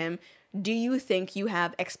question to him. Do you think you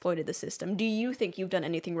have exploited the system? Do you think you've done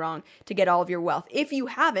anything wrong to get all of your wealth? If you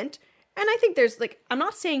haven't, and I think there's, like, I'm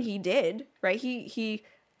not saying he did, right? He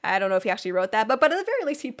I don't know if he actually wrote that, but at the very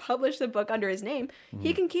least, he published the book under his name.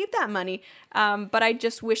 He can keep that money. But I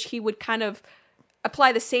just wish he would kind of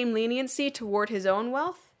apply the same leniency toward his own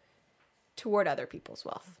wealth, toward other people's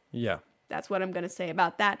wealth. Yeah. That's what I'm going to say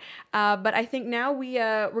about that. But I think now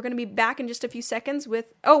we're going to be back in just a few seconds with...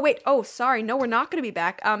 Oh, wait. Oh, sorry. No, we're not going to be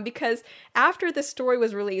back. Because after this story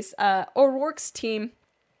was released, O'Rourke's team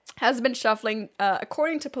has been shuffling,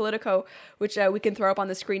 according to Politico, which we can throw up on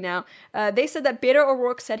the screen now. They said that Beto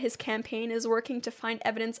O'Rourke said his campaign is working to find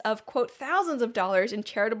evidence of, quote, thousands of dollars in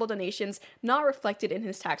charitable donations not reflected in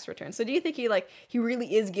his tax return. So do you think he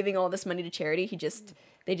really is giving all this money to charity?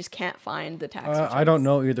 They just can't find the tax returns? I don't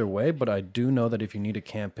know either way, but I do know that if you need a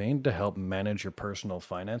campaign to help manage your personal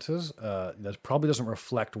finances, that probably doesn't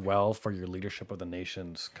reflect well for your leadership of the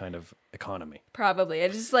nation's kind of economy. Probably.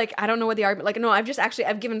 It's just I don't know what the argument, no,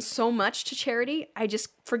 I've given so much to charity. I just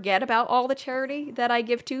forget about all the charity that I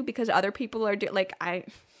give to because other people are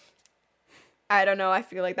I don't know. I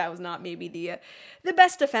feel like that was not maybe the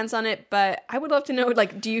best defense on it, but I would love to know,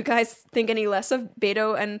 do you guys think any less of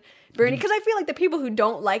Beto and Bernie? Because I feel like the people who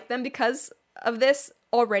don't like them because of this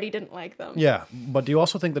already didn't like them. Yeah, but do you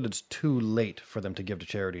also think that it's too late for them to give to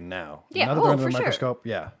charity now? Yeah, now that they're under the for sure. microscope,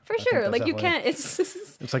 yeah. For sure. You can't,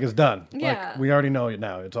 it's like it's done. Yeah. We already know it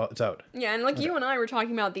now. It's out. Yeah, and you and I were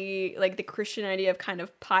talking about the Christian idea of kind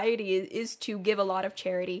of piety is to give a lot of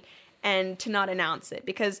charity and to not announce it,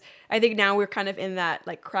 because I think now we're kind of in that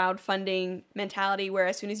crowdfunding mentality where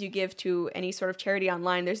as soon as you give to any sort of charity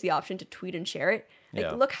online, there's the option to tweet and share it.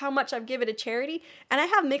 Look how much I've given to charity. And I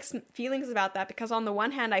have mixed feelings about that because on the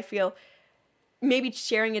one hand, I feel maybe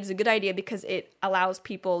sharing it is a good idea because it allows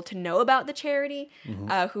people to know about the charity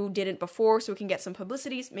who didn't before, so we can get some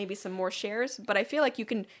publicity, maybe some more shares. But I feel like you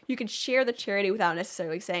can share the charity without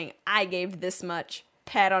necessarily saying, I gave this much,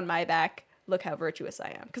 pat on my back, look how virtuous I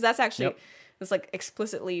am. Because that's actually, it's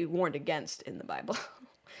explicitly warned against in the Bible.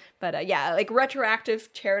 But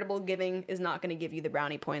retroactive charitable giving is not going to give you the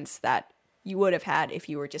brownie points that you would have had if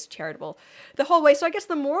you were just charitable the whole way. So I guess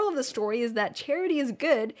the moral of the story is that charity is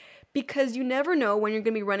good because you never know when you're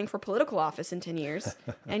going to be running for political office in 10 years.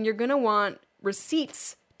 And you're going to want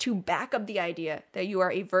receipts to back up the idea that you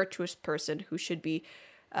are a virtuous person who should be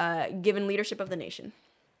given leadership of the nation.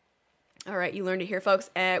 All right, you learned it here,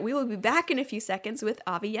 folks. We will be back in a few seconds with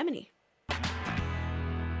Avi Yemeni.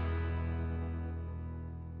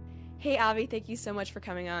 Hey, Avi, thank you so much for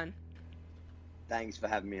coming on. Thanks for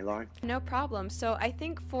having me, Lauren. No problem. So I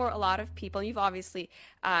think for a lot of people, you've obviously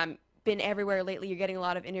been everywhere lately. You're getting a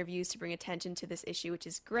lot of interviews to bring attention to this issue, which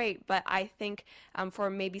is great. But I think for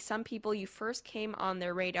maybe some people, you first came on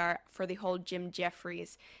their radar for the whole Jim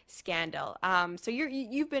Jeffries scandal. So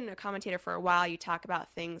you've been a commentator for a while. You talk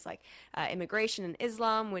about things like immigration and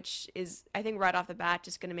Islam, which is, I think, right off the bat,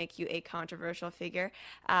 just going to make you a controversial figure.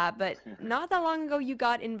 But not that long ago, you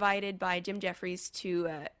got invited by Jim Jeffries to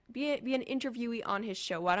be an interviewee on his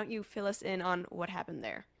show. Why don't you fill us in on what happened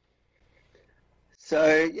there?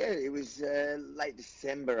 So, yeah, it was late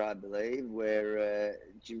December, I believe, where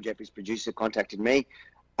Jim Jeffries' producer contacted me,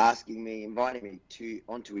 inviting me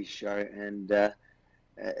onto his show, and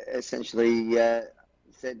essentially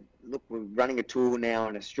said, look, we're running a tour now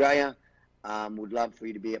in Australia. Would love for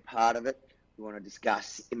you to be a part of it. We want to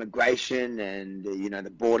discuss immigration and,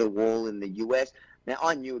 the border wall in the US. Now,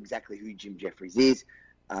 I knew exactly who Jim Jeffries is.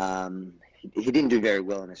 He didn't do very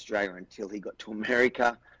well in Australia until he got to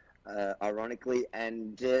America. Ironically,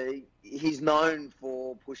 and he's known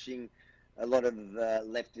for pushing a lot of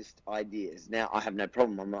leftist ideas. Now, I have no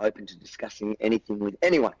problem. I'm open to discussing anything with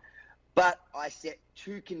anyone. But I set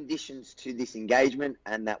two conditions to this engagement,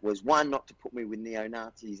 and that was one, not to put me with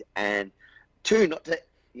neo-Nazis, and two, not to,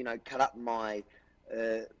 cut up my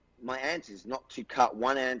my answers, not to cut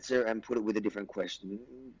one answer and put it with a different question.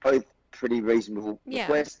 Both pretty reasonable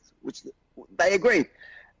requests, which they agreed.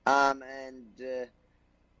 And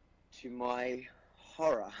to my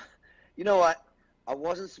horror, you know what? I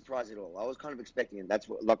wasn't surprised at all. I was kind of expecting it. That's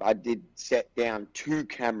what, I did set down two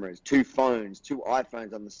cameras, two phones, two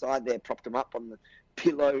iPhones on the side there, propped them up on the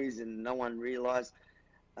pillows, and no one realized,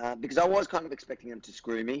 because I was kind of expecting them to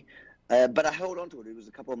screw me. But I held on to it. It was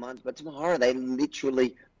a couple of months. But to my horror, they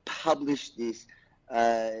literally published this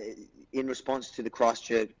in response to the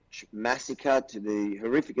Christchurch massacre, to the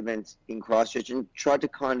horrific events in Christchurch, and tried to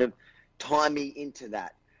kind of tie me into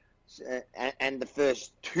that. And the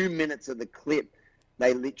first 2 minutes of the clip,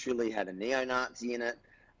 they literally had a neo-Nazi in it.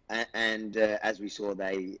 And as we saw,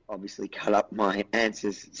 they obviously cut up my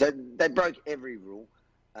answers. So they broke every rule.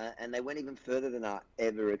 And they went even further than I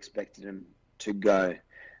ever expected them to go.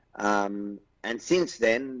 And since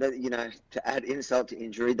then, to add insult to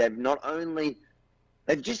injury, they've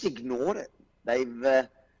just ignored it. They've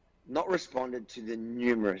not responded to the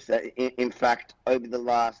numerous. In fact, over the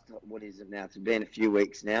last, what is it now? It's been a few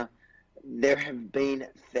weeks now. There have been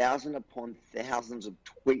thousands upon thousands of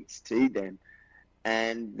tweets to them,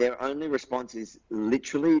 and their only response is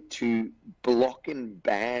literally to block and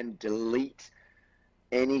ban, delete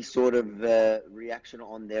any sort of reaction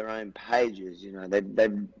on their own pages.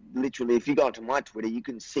 They've literally, if you go onto my Twitter, you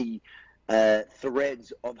can see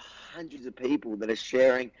threads of hundreds of people that are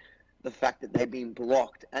sharing the fact that they've been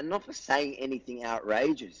blocked, and not for saying anything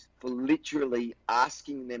outrageous, for literally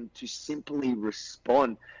asking them to simply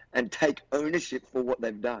respond and take ownership for what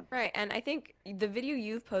they've done. Right, and I think the video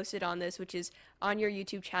you've posted on this, which is on your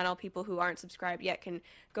YouTube channel, people who aren't subscribed yet can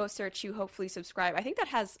go search you, hopefully subscribe. I think that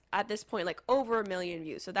has, at this point, like over 1 million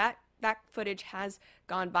views. So that footage has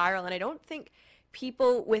gone viral, and I don't think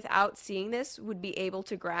people without seeing this would be able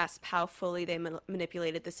to grasp how fully they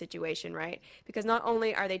manipulated the situation, right? Because not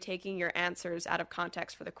only are they taking your answers out of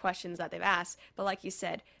context for the questions that they've asked, but like you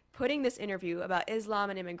said, putting this interview about Islam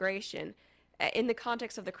and immigration in the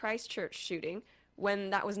context of the Christchurch shooting,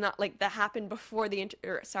 when that was not, like, that happened before the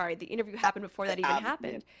interview happened before that even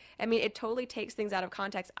happened. Yeah. I mean, it totally takes things out of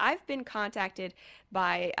context. I've been contacted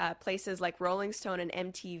by places like Rolling Stone and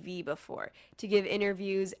MTV before to give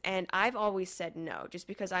interviews, and I've always said no, just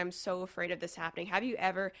because I'm so afraid of this happening. Have you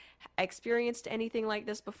ever experienced anything like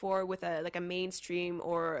this before with a mainstream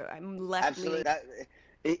or left-leaning? Absolutely.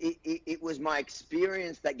 It was my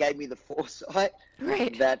experience that gave me the foresight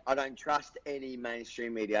right. that I don't trust any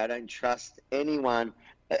mainstream media. I don't trust anyone,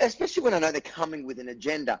 especially when I know they're coming with an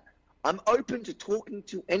agenda. I'm open to talking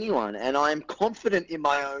to anyone, and I'm confident in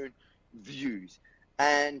my own views.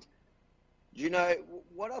 And,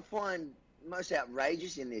 what I find most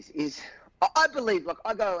outrageous in this is I believe, like,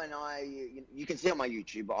 I go and you can see on my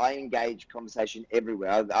YouTube, I engage conversation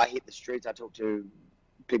everywhere. I hit the streets, I talk to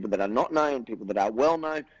people that are not known, people that are well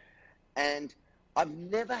known, and I've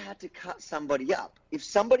never had to cut somebody up. If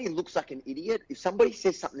somebody looks like an idiot, if somebody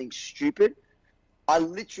says something stupid, I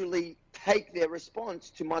literally take their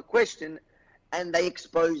response to my question and they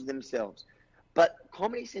expose themselves. But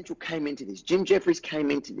Comedy Central came into this, Jim Jeffries came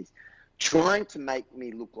into this, trying to make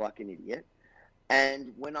me look like an idiot,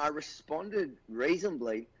 and when I responded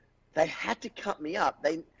reasonably, they had to cut me up.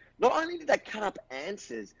 They not only did they cut up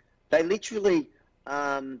answers, they literally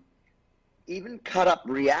even cut up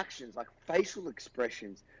reactions, like facial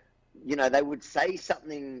expressions. They would say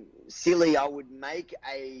something silly. I would make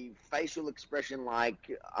a facial expression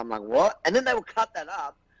like, I'm like, what? And then they would cut that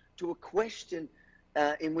up to a question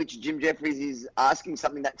in which Jim Jeffries is asking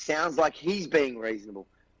something that sounds like he's being reasonable.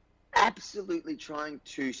 Absolutely trying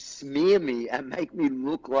to smear me and make me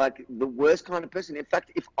look like the worst kind of person. In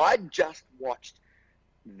fact, if I'd just watched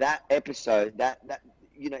that episode,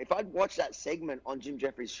 if I'd watched that segment on Jim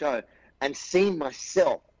Jeffries' show and seen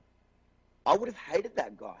myself, I would have hated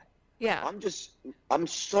that guy. Yeah. I'm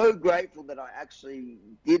so grateful that I actually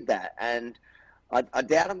did that. And I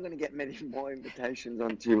doubt I'm going to get many more invitations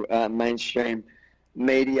onto mainstream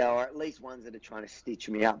media, or at least ones that are trying to stitch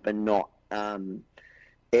me up and not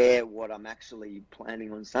air what I'm actually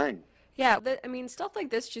planning on saying. Yeah, stuff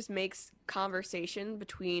like this just makes conversation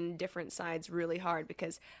between different sides really hard,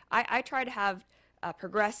 because I try to have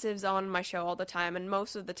progressives on my show all the time, and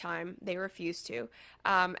most of the time they refuse to.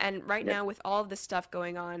 And right now, with all of this stuff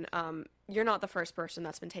going on, you're not the first person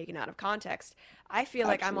that's been taken out of context. I feel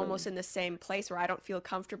like I'm almost in the same place where I don't feel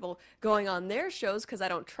comfortable going on their shows because I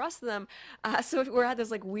don't trust them. So we're at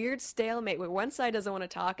this weird stalemate where one side doesn't want to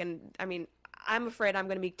talk, and I'm afraid I'm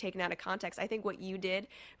going to be taken out of context. I think what you did,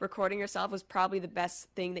 recording yourself, was probably the best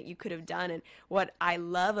thing that you could have done. And what I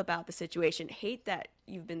love about the situation, hate that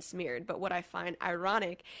you've been smeared, but what I find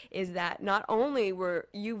ironic is that not only were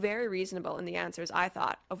you very reasonable in the answers, I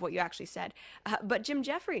thought, of what you actually said, but Jim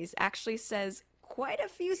Jeffries actually says quite a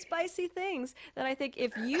few spicy things that I think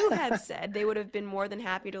if you had said, they would have been more than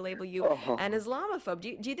happy to label you an Islamophobe.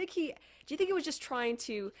 Do you think he was just trying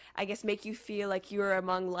to, I guess, make you feel like you're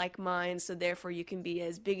among like minds, so therefore you can be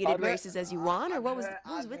as bigoted racist as you want, or what was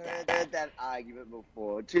with that? I've heard that argument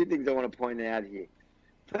before. Two things I want to point out here.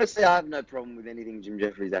 Firstly, I have no problem with anything Jim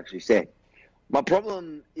Jeffries actually said. My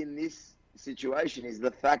problem in this situation is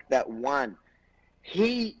the fact that, one,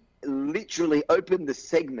 he literally opened the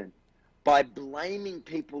segment by blaming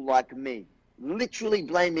people like me, literally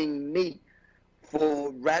blaming me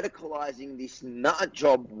for radicalizing this nut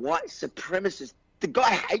job white supremacist. The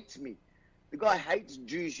guy hates me. The guy hates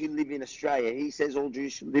Jews who live in Australia. He says all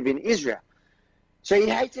Jews should live in Israel. So he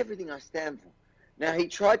hates everything I stand for. Now, he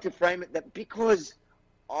tried to frame it that because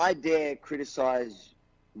I dare criticize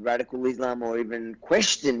radical Islam or even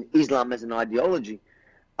question Islam as an ideology,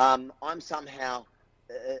 I'm somehow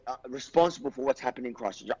responsible for what's happening in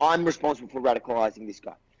Christchurch. I'm responsible for radicalizing this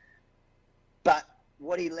guy. But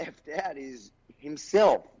what he left out is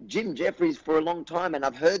himself, Jim Jeffries, for a long time. And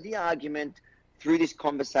I've heard the argument through this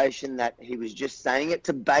conversation that he was just saying it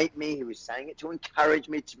to bait me. He was saying it to encourage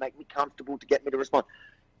me, to make me comfortable, to get me to respond.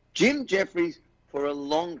 Jim Jeffries, for a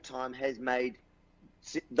long time, has made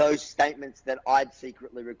those statements that I'd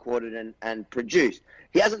secretly recorded and produced.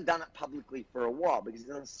 He hasn't done it publicly for a while because it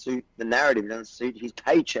doesn't suit the narrative, it doesn't suit his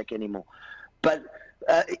paycheck anymore. But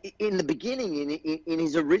in the beginning, in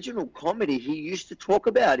his original comedy, he used to talk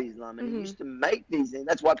about Islam and he used to make these things.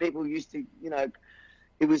 That's why people used to,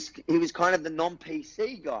 he was kind of the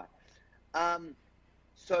non-PC guy.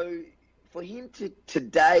 So for him to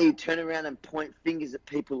today turn around and point fingers at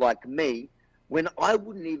people like me, when I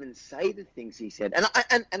wouldn't even say the things he said.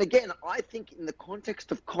 And again, I think in the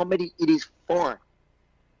context of comedy, it is fine.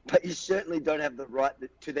 But you certainly don't have the right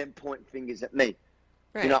to then point fingers at me.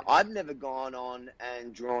 Right. I've never gone on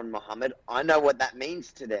and drawn Muhammad. I know what that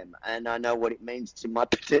means to them, and I know what it means to my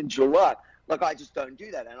potential wife. Like, I just don't do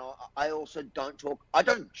that. And I also I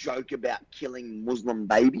don't joke about killing Muslim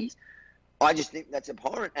babies. I just think that's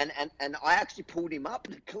abhorrent, and I actually pulled him up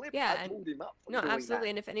in the clip. Yeah, I pulled him up. No, absolutely.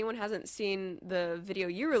 And if anyone hasn't seen the video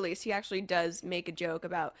you released, he actually does make a joke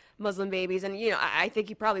about Muslim babies, and I think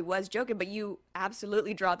he probably was joking, but you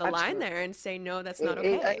absolutely draw the line there and say no, that's not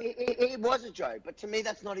okay. It was a joke, but to me,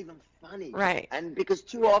 that's not even funny. Right. And because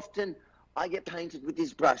too often I get painted with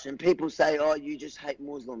this brush, and people say, "Oh, you just hate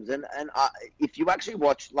Muslims." And if you actually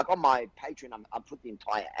watch, like on my Patreon, I put the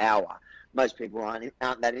entire hour. Most people aren't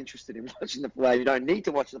that interested in watching the full hour. You don't need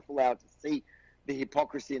to watch the full hour to see the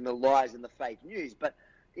hypocrisy and the lies and the fake news. But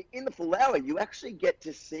in the full hour, you actually get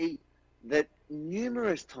to see that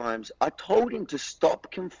numerous times I told him to stop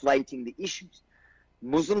conflating the issues.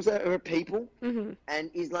 Muslims are a people, and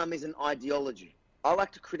Islam is an ideology. I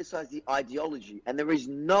like to criticize the ideology, and there is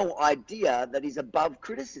no idea that is above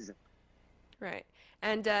criticism. Right.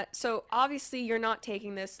 And so obviously you're not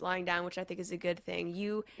taking this lying down, which I think is a good thing.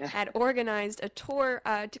 You had organized a tour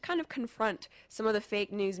to kind of confront some of the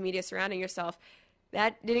fake news media surrounding yourself.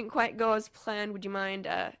 That didn't quite go as planned. Would you mind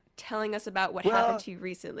telling us about what happened to you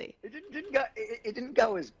recently? It didn't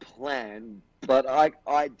go as planned, but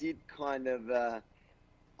I did kind of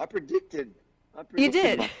I predicted. You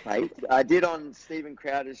did. My fate. I did on Stephen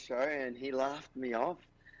Crowder's show, and he laughed me off.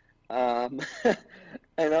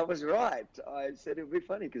 And I was right. I said it would be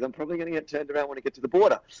funny because I'm probably going to get turned around when I get to the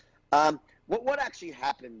border. What actually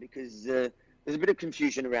happened, because there's a bit of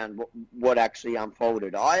confusion around what actually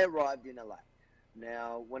unfolded. I arrived in LA.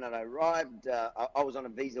 Now, when I arrived, I was on a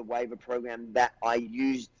visa waiver program that I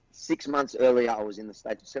used 6 months earlier. I was in the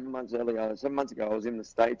States. 7 months ago, I was in the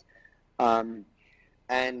States.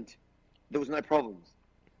 And there was no problems.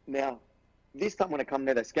 Now, this time when I come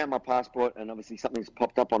there, they scanned my passport, and obviously something's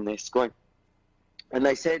popped up on their screen. And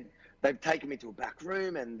they said they've taken me to a back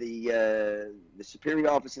room, and the superior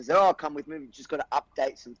officer said, "Oh, come with me. We've just got to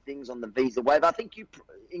update some things on the visa waiver." I think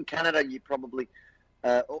in Canada, you probably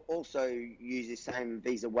also use the same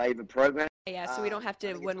visa waiver program. Yeah, so we don't have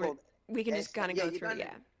to we can just kind of go through.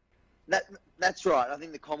 Yeah. That's right. I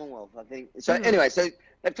think the Commonwealth. I think so. Anyway, so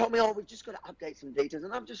they've told me, "Oh, we've just got to update some details,"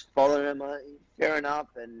 and I'm just following them. Fair enough.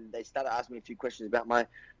 And they started asking me a few questions about my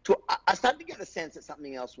tour. I started to get the sense that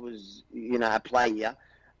something else was, at play here.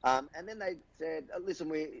 And then they said, "Listen,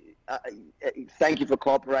 we thank you for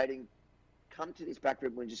cooperating. Come to this back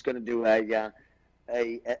room. We're just going to do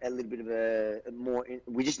a little bit of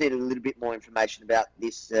we just needed a little bit more information about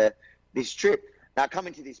this this trip. Now, I come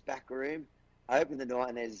into this back room, I open the door,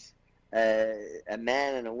 and there's a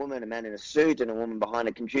man and a woman, a man in a suit and a woman behind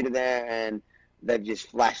a computer there, and they've just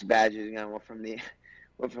flashed badges and going, we're from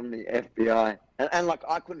the FBI. And like,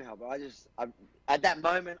 I couldn't help it. At that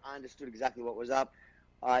moment, I understood exactly what was up.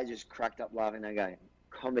 I just cracked up laughing. I go,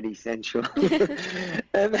 Comedy Central.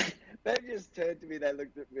 And they just turned to me, they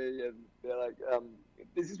looked at me, and they're like,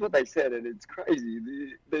 this is what they said, and it's crazy.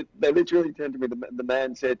 They literally turned to me, the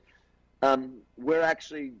man said, we're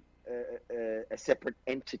actually a separate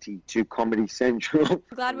entity to Comedy Central. I'm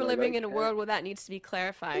glad we're living in a world where that needs to be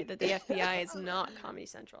clarified, that the FBI is not Comedy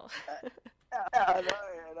Central. I know,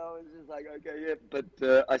 and I was just like, okay, yeah.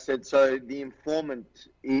 But I said, so the informant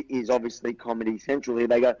is obviously Comedy Central here.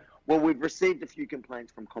 They go, well, we've received a few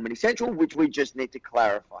complaints from Comedy Central, which we just need to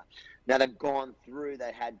clarify. Now, they've gone through,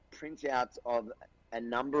 they had printouts of a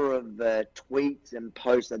number of tweets and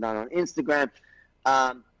posts they've done on Instagram,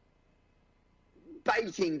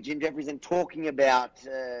 baiting Jim Jeffries and talking about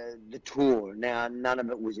the tour. Now, none of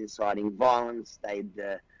it was inciting violence. They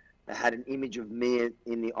had an image of me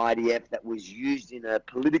in the IDF that was used in a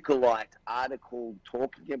Politicalite article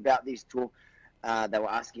talking about this tour. They were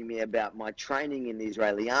asking me about my training in the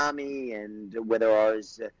Israeli army and whether I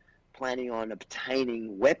was planning on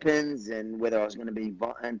obtaining weapons and whether I was going to be...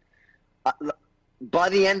 by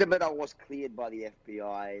the end of it, I was cleared by the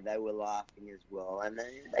FBI. They were laughing as well. And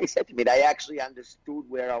they said to me, they actually understood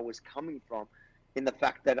where I was coming from in the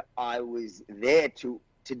fact that I was there to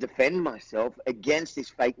defend myself against this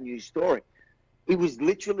fake news story. It was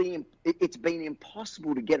literally, it's been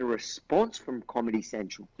impossible to get a response from Comedy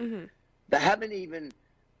Central. Mm-hmm. They haven't even,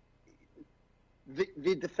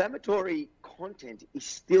 the defamatory content is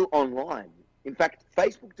still online. In fact,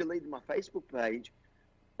 Facebook deleted my Facebook page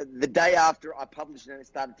the day after I published it, and it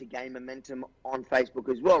started to gain momentum on Facebook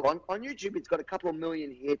as well. On YouTube, it's got a couple of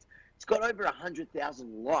million hits. It's got over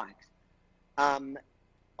 100,000 likes.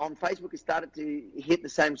 On Facebook, it started to hit the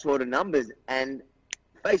same sort of numbers, and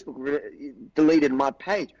Facebook deleted my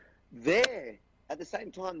page. There, at the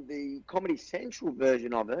same time, the Comedy Central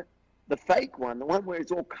version of it, the fake one, the one where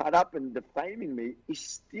it's all cut up and defaming me, is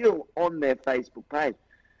still on their Facebook page.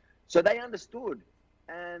 So they understood,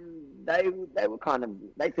 and they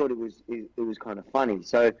thought it was kind of funny.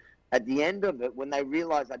 So at the end of it, when they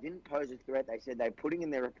realized I didn't pose a threat, they said they were putting in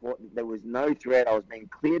their report that there was no threat. I was being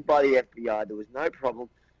cleared by the FBI. There was no problem.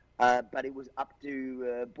 But it was up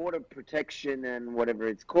to Border Protection and whatever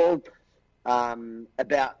it's called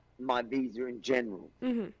about my visa in general.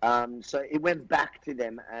 Mm-hmm. So it went back to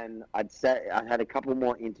them, and I had a couple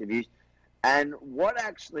more interviews. And what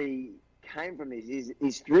actually came from this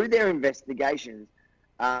is through their investigations,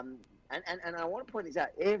 and I want to point this out,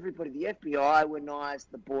 everybody, the FBI were nice,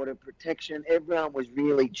 the Border Protection, everyone was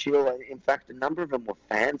really chill. In fact, a number of them were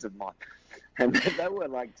fans of mine. And they were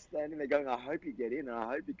like standing there going, I hope you get in, and I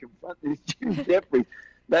hope you confront this Jim Jeffries.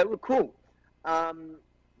 They were cool.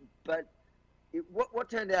 But what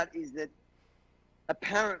turned out is that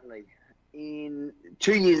apparently 2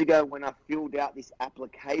 years ago when I filled out this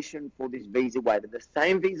application for this visa waiver, the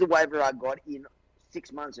same visa waiver I got in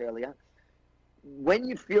 6 months earlier, when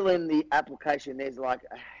you fill in the application, there's like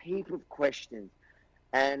a heap of questions.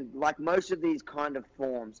 And like most of these kind of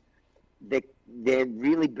forms, they're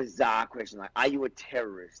really bizarre questions, like, are you a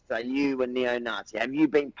terrorist? Are you a neo-Nazi? Have you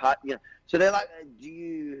been part, so they're like,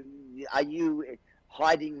 are you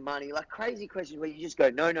hiding money? Like crazy questions where you just go,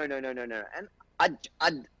 no. And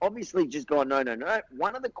I'd obviously just gone, no.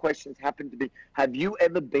 One of the questions happened to be, have you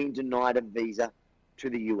ever been denied a visa to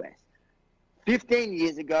the US? 15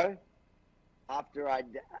 years ago, after I'd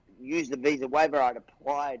used the visa waiver, I'd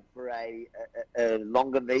applied for a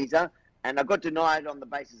longer visa, and I got denied on the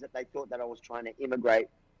basis that they thought that I was trying to immigrate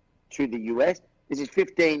to the US. This is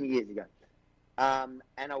 15 years ago. And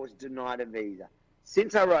I was denied a visa.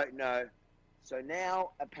 Since I wrote no, so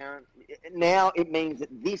now it means that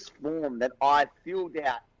this form that I filled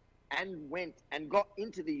out and went and got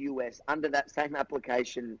into the US under that same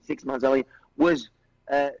application 6 months earlier was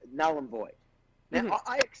null and void. Now,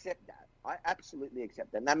 I accept that. I absolutely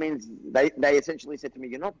accept that. And that means they essentially said to me,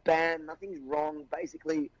 you're not banned, nothing's wrong.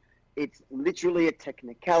 Basically, it's literally a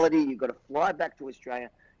technicality. You've got to fly back to Australia.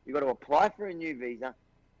 You've got to apply for a new visa,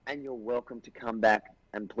 and you're welcome to come back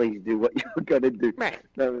and please do what you're going to do. Right.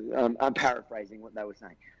 So, I'm paraphrasing what they were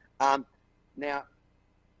saying. Now,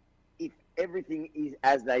 if everything is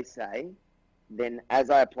as they say, then as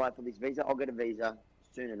I apply for this visa, I'll get a visa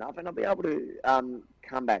soon enough, and I'll be able to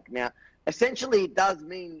come back. Now, essentially, it does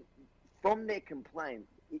mean from their complaint,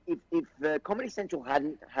 if Comedy Central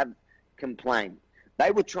hadn't have complained,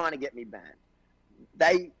 They were trying to get me banned.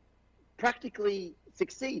 They practically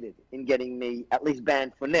succeeded in getting me at least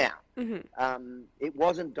banned for now. It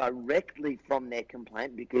wasn't directly from their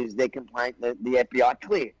complaint, because their complaint, the FBI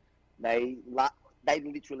cleared. They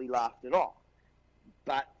literally laughed it off.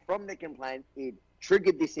 But from the complaint, it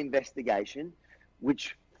triggered this investigation,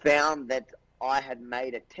 which found that I had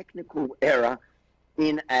made a technical error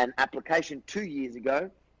in an application 2 years ago,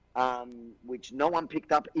 which no one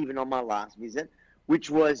picked up even on my last visit, which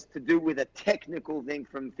was to do with a technical thing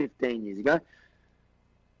from 15 years ago.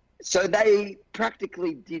 So they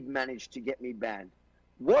practically did manage to get me banned.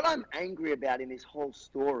 What I'm angry about in this whole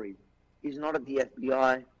story is not at the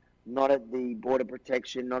FBI, not at the Border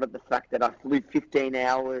Protection, not at the fact that I flew 15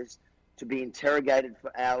 hours to be interrogated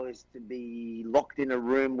for hours, to be locked in a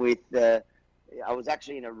room with, I was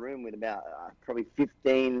actually in a room with about probably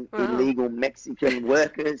 15 illegal Mexican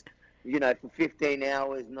workers, you know, for 15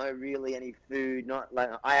 hours, no really any food, not like,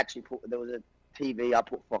 I actually put, there was a TV, I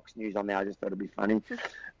put Fox News on there, I just thought it'd be funny.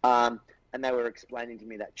 And they were explaining to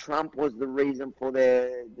me that Trump was the reason for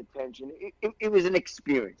their detention. It was an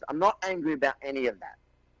experience. I'm not angry about any of that.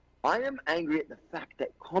 I am angry at the fact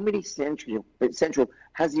that Comedy Central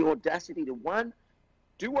has the audacity to, one,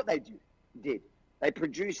 do what they did. They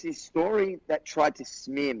produced this story that tried to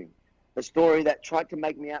smear me, a story that tried to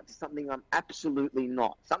make me out to something I'm absolutely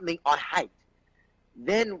not, something I hate.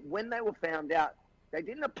 Then when they were found out, they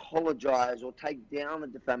didn't apologize or take down the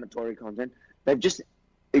defamatory content. They've just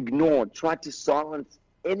ignored, tried to silence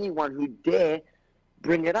anyone who dare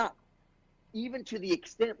bring it up, even to the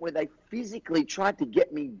extent where they physically tried to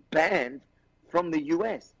get me banned from the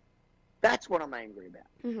US. That's what I'm angry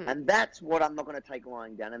about. And that's what I'm not going to take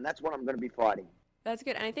lying down, and that's what I'm going to be fighting. That's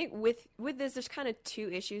good. And I think with this, there's kind of two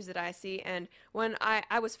issues that I see. And when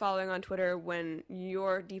I was following on Twitter when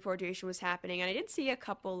your deportation was happening, and I did see a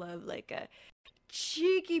couple of like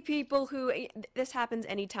cheeky people who, this happens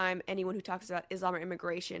anytime anyone who talks about Islam or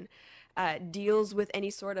immigration deals with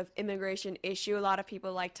any sort of immigration issue. A lot of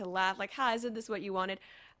people like to laugh, like, "Ha, isn't this what you wanted?"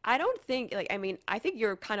 I don't think, like, I mean, I think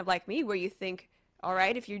you're kind of like me, where you think, all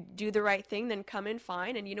right, if you do the right thing, then come in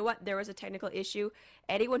fine. And you know what? There was a technical issue.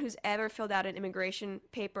 Anyone who's ever filled out an immigration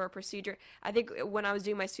paper or procedure, I think when I was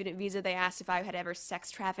doing my student visa, they asked if I had ever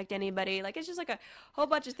sex trafficked anybody. Like, it's just like a whole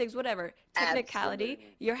bunch of things, whatever. Technicality.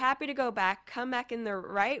 Absolutely. You're happy to go back, come back in the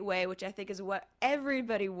right way, which I think is what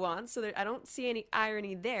everybody wants. So I don't see any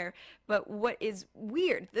irony there. But what is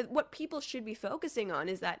weird, what people should be focusing on,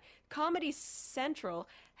 is that Comedy Central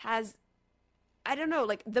has, I don't know,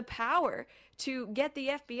 like the power to get the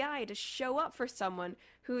FBI to show up for someone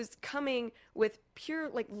who's coming with pure,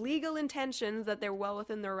 like, legal intentions that they're well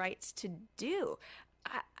within their rights to do.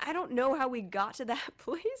 I don't know how we got to that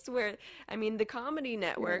place where, I mean, the comedy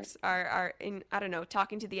networks are in, I don't know,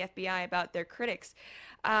 talking to the FBI about their critics.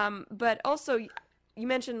 But also, you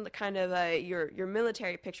mentioned kind of your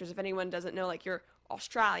military pictures. If anyone doesn't know, like, you're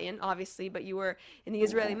Australian, obviously, but you were in the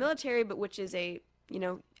Israeli military, but which is a, you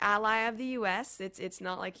know, ally of the U.S. It's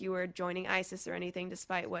not like you were joining ISIS or anything,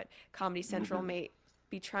 despite what Comedy Central may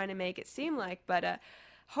be trying to make it seem like. But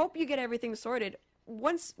hope you get everything sorted.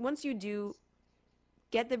 Once you do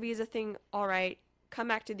get the visa thing all right, come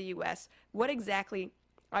back to the U.S., what exactly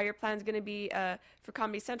are your plans going to be for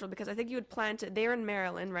Comedy Central? Because I think you would plan to, they're in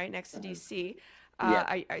Maryland, right, next to D.C.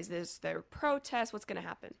 Is there protests? What's going to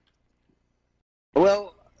happen?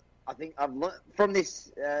 Well, I think I've learned from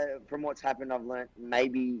this, from what's happened, I've learned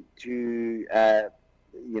maybe to,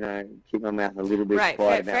 you know, keep my mouth a little bit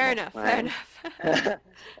quiet about fair enough.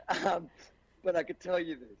 But I could tell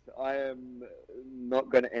you this, I am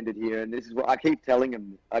not going to end it here. And this is what I keep telling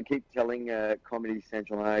him. I keep telling Comedy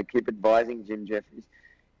Central, and I keep advising Jim Jeffries,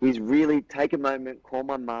 is really take a moment, call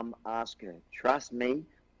my mum, ask her. Trust me,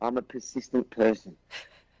 I'm a persistent person.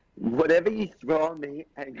 Whatever you throw at me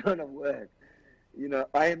ain't going to work. You know,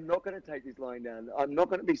 I am not going to take this lying down. I'm not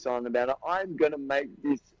going to be silent about it. I'm going to make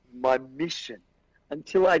this my mission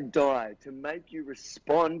until I die, to make you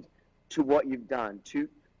respond to what you've done. To,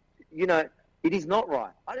 you know, it is not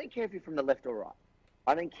right. I don't care if you're from the left or right.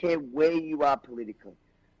 I don't care where you are politically.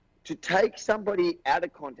 To take somebody out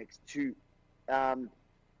of context, to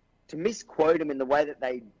misquote them in the way that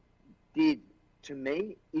they did to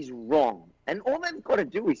me is wrong. And all they've got to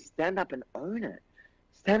do is stand up and own it.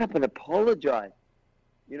 Stand up and apologize.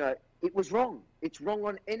 You know, it was wrong. It's wrong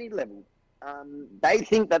on any level. They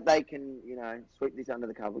think that they can, you know, sweep this under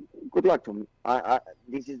the cover. Good luck to them.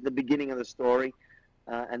 This is the beginning of the story,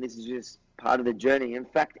 and this is just part of the journey. In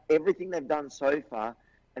fact, everything they've done so far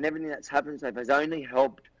and everything that's happened so far has only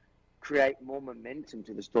helped create more momentum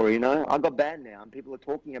to the story. You know, I got banned now, and people are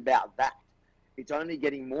talking about that. it's only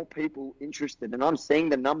getting more people interested. And I'm seeing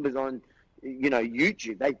the numbers on,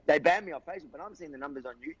 YouTube. They banned me on Facebook, but I'm seeing the numbers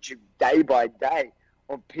on YouTube day by day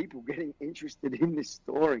of people getting interested in this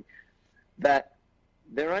story, that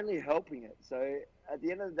they're only helping it. So at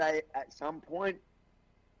the end of the day, at some point,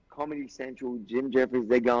 Comedy Central, Jim Jeffries,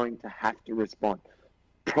 they're going to have to respond.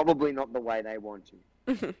 Probably not the way they want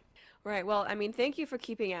to. Right. Well, I mean, thank you for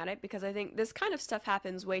keeping at it, because I think this kind of stuff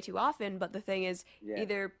happens way too often. But the thing is,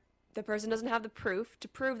 either the person doesn't have the proof to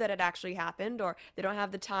prove that it actually happened, or they don't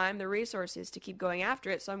have the time, the resources to keep going after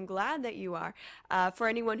it. So I'm glad that you are. For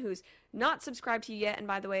anyone who's not subscribed to you yet, and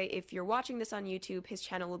by the way, if you're watching this on YouTube, his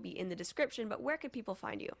channel will be in the description. But where can people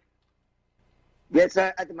find you? Yeah,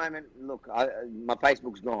 so at the moment, look, my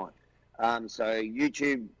Facebook's gone. So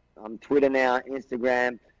YouTube, Twitter now,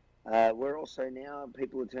 Instagram. We're also now,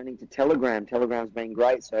 people are turning to Telegram. Telegram's been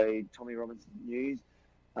great. So Tommy Robinson News,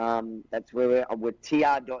 that's where we're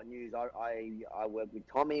tr.news. I work with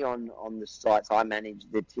Tommy on the sites. I manage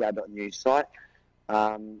the tr.news site.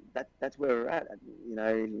 That's where we're at.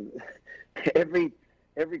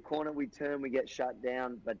 Every corner we turn, we get shut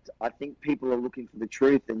down. But I think people are looking for the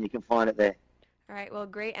truth, and you can find it there. All right, well,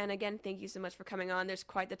 great. And again, thank you so much for coming on. There's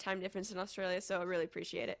quite the time difference in Australia, so I really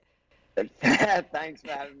appreciate it. Thanks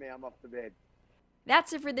for having me. I'm off to bed.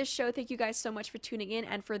 That's it for this show. Thank you guys so much for tuning in.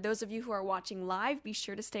 And for those of you who are watching live, be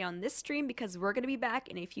sure to stay on this stream, because we're going to be back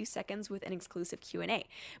in a few seconds with an exclusive Q&A.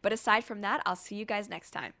 But aside from that, I'll see you guys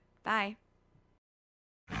next time. Bye.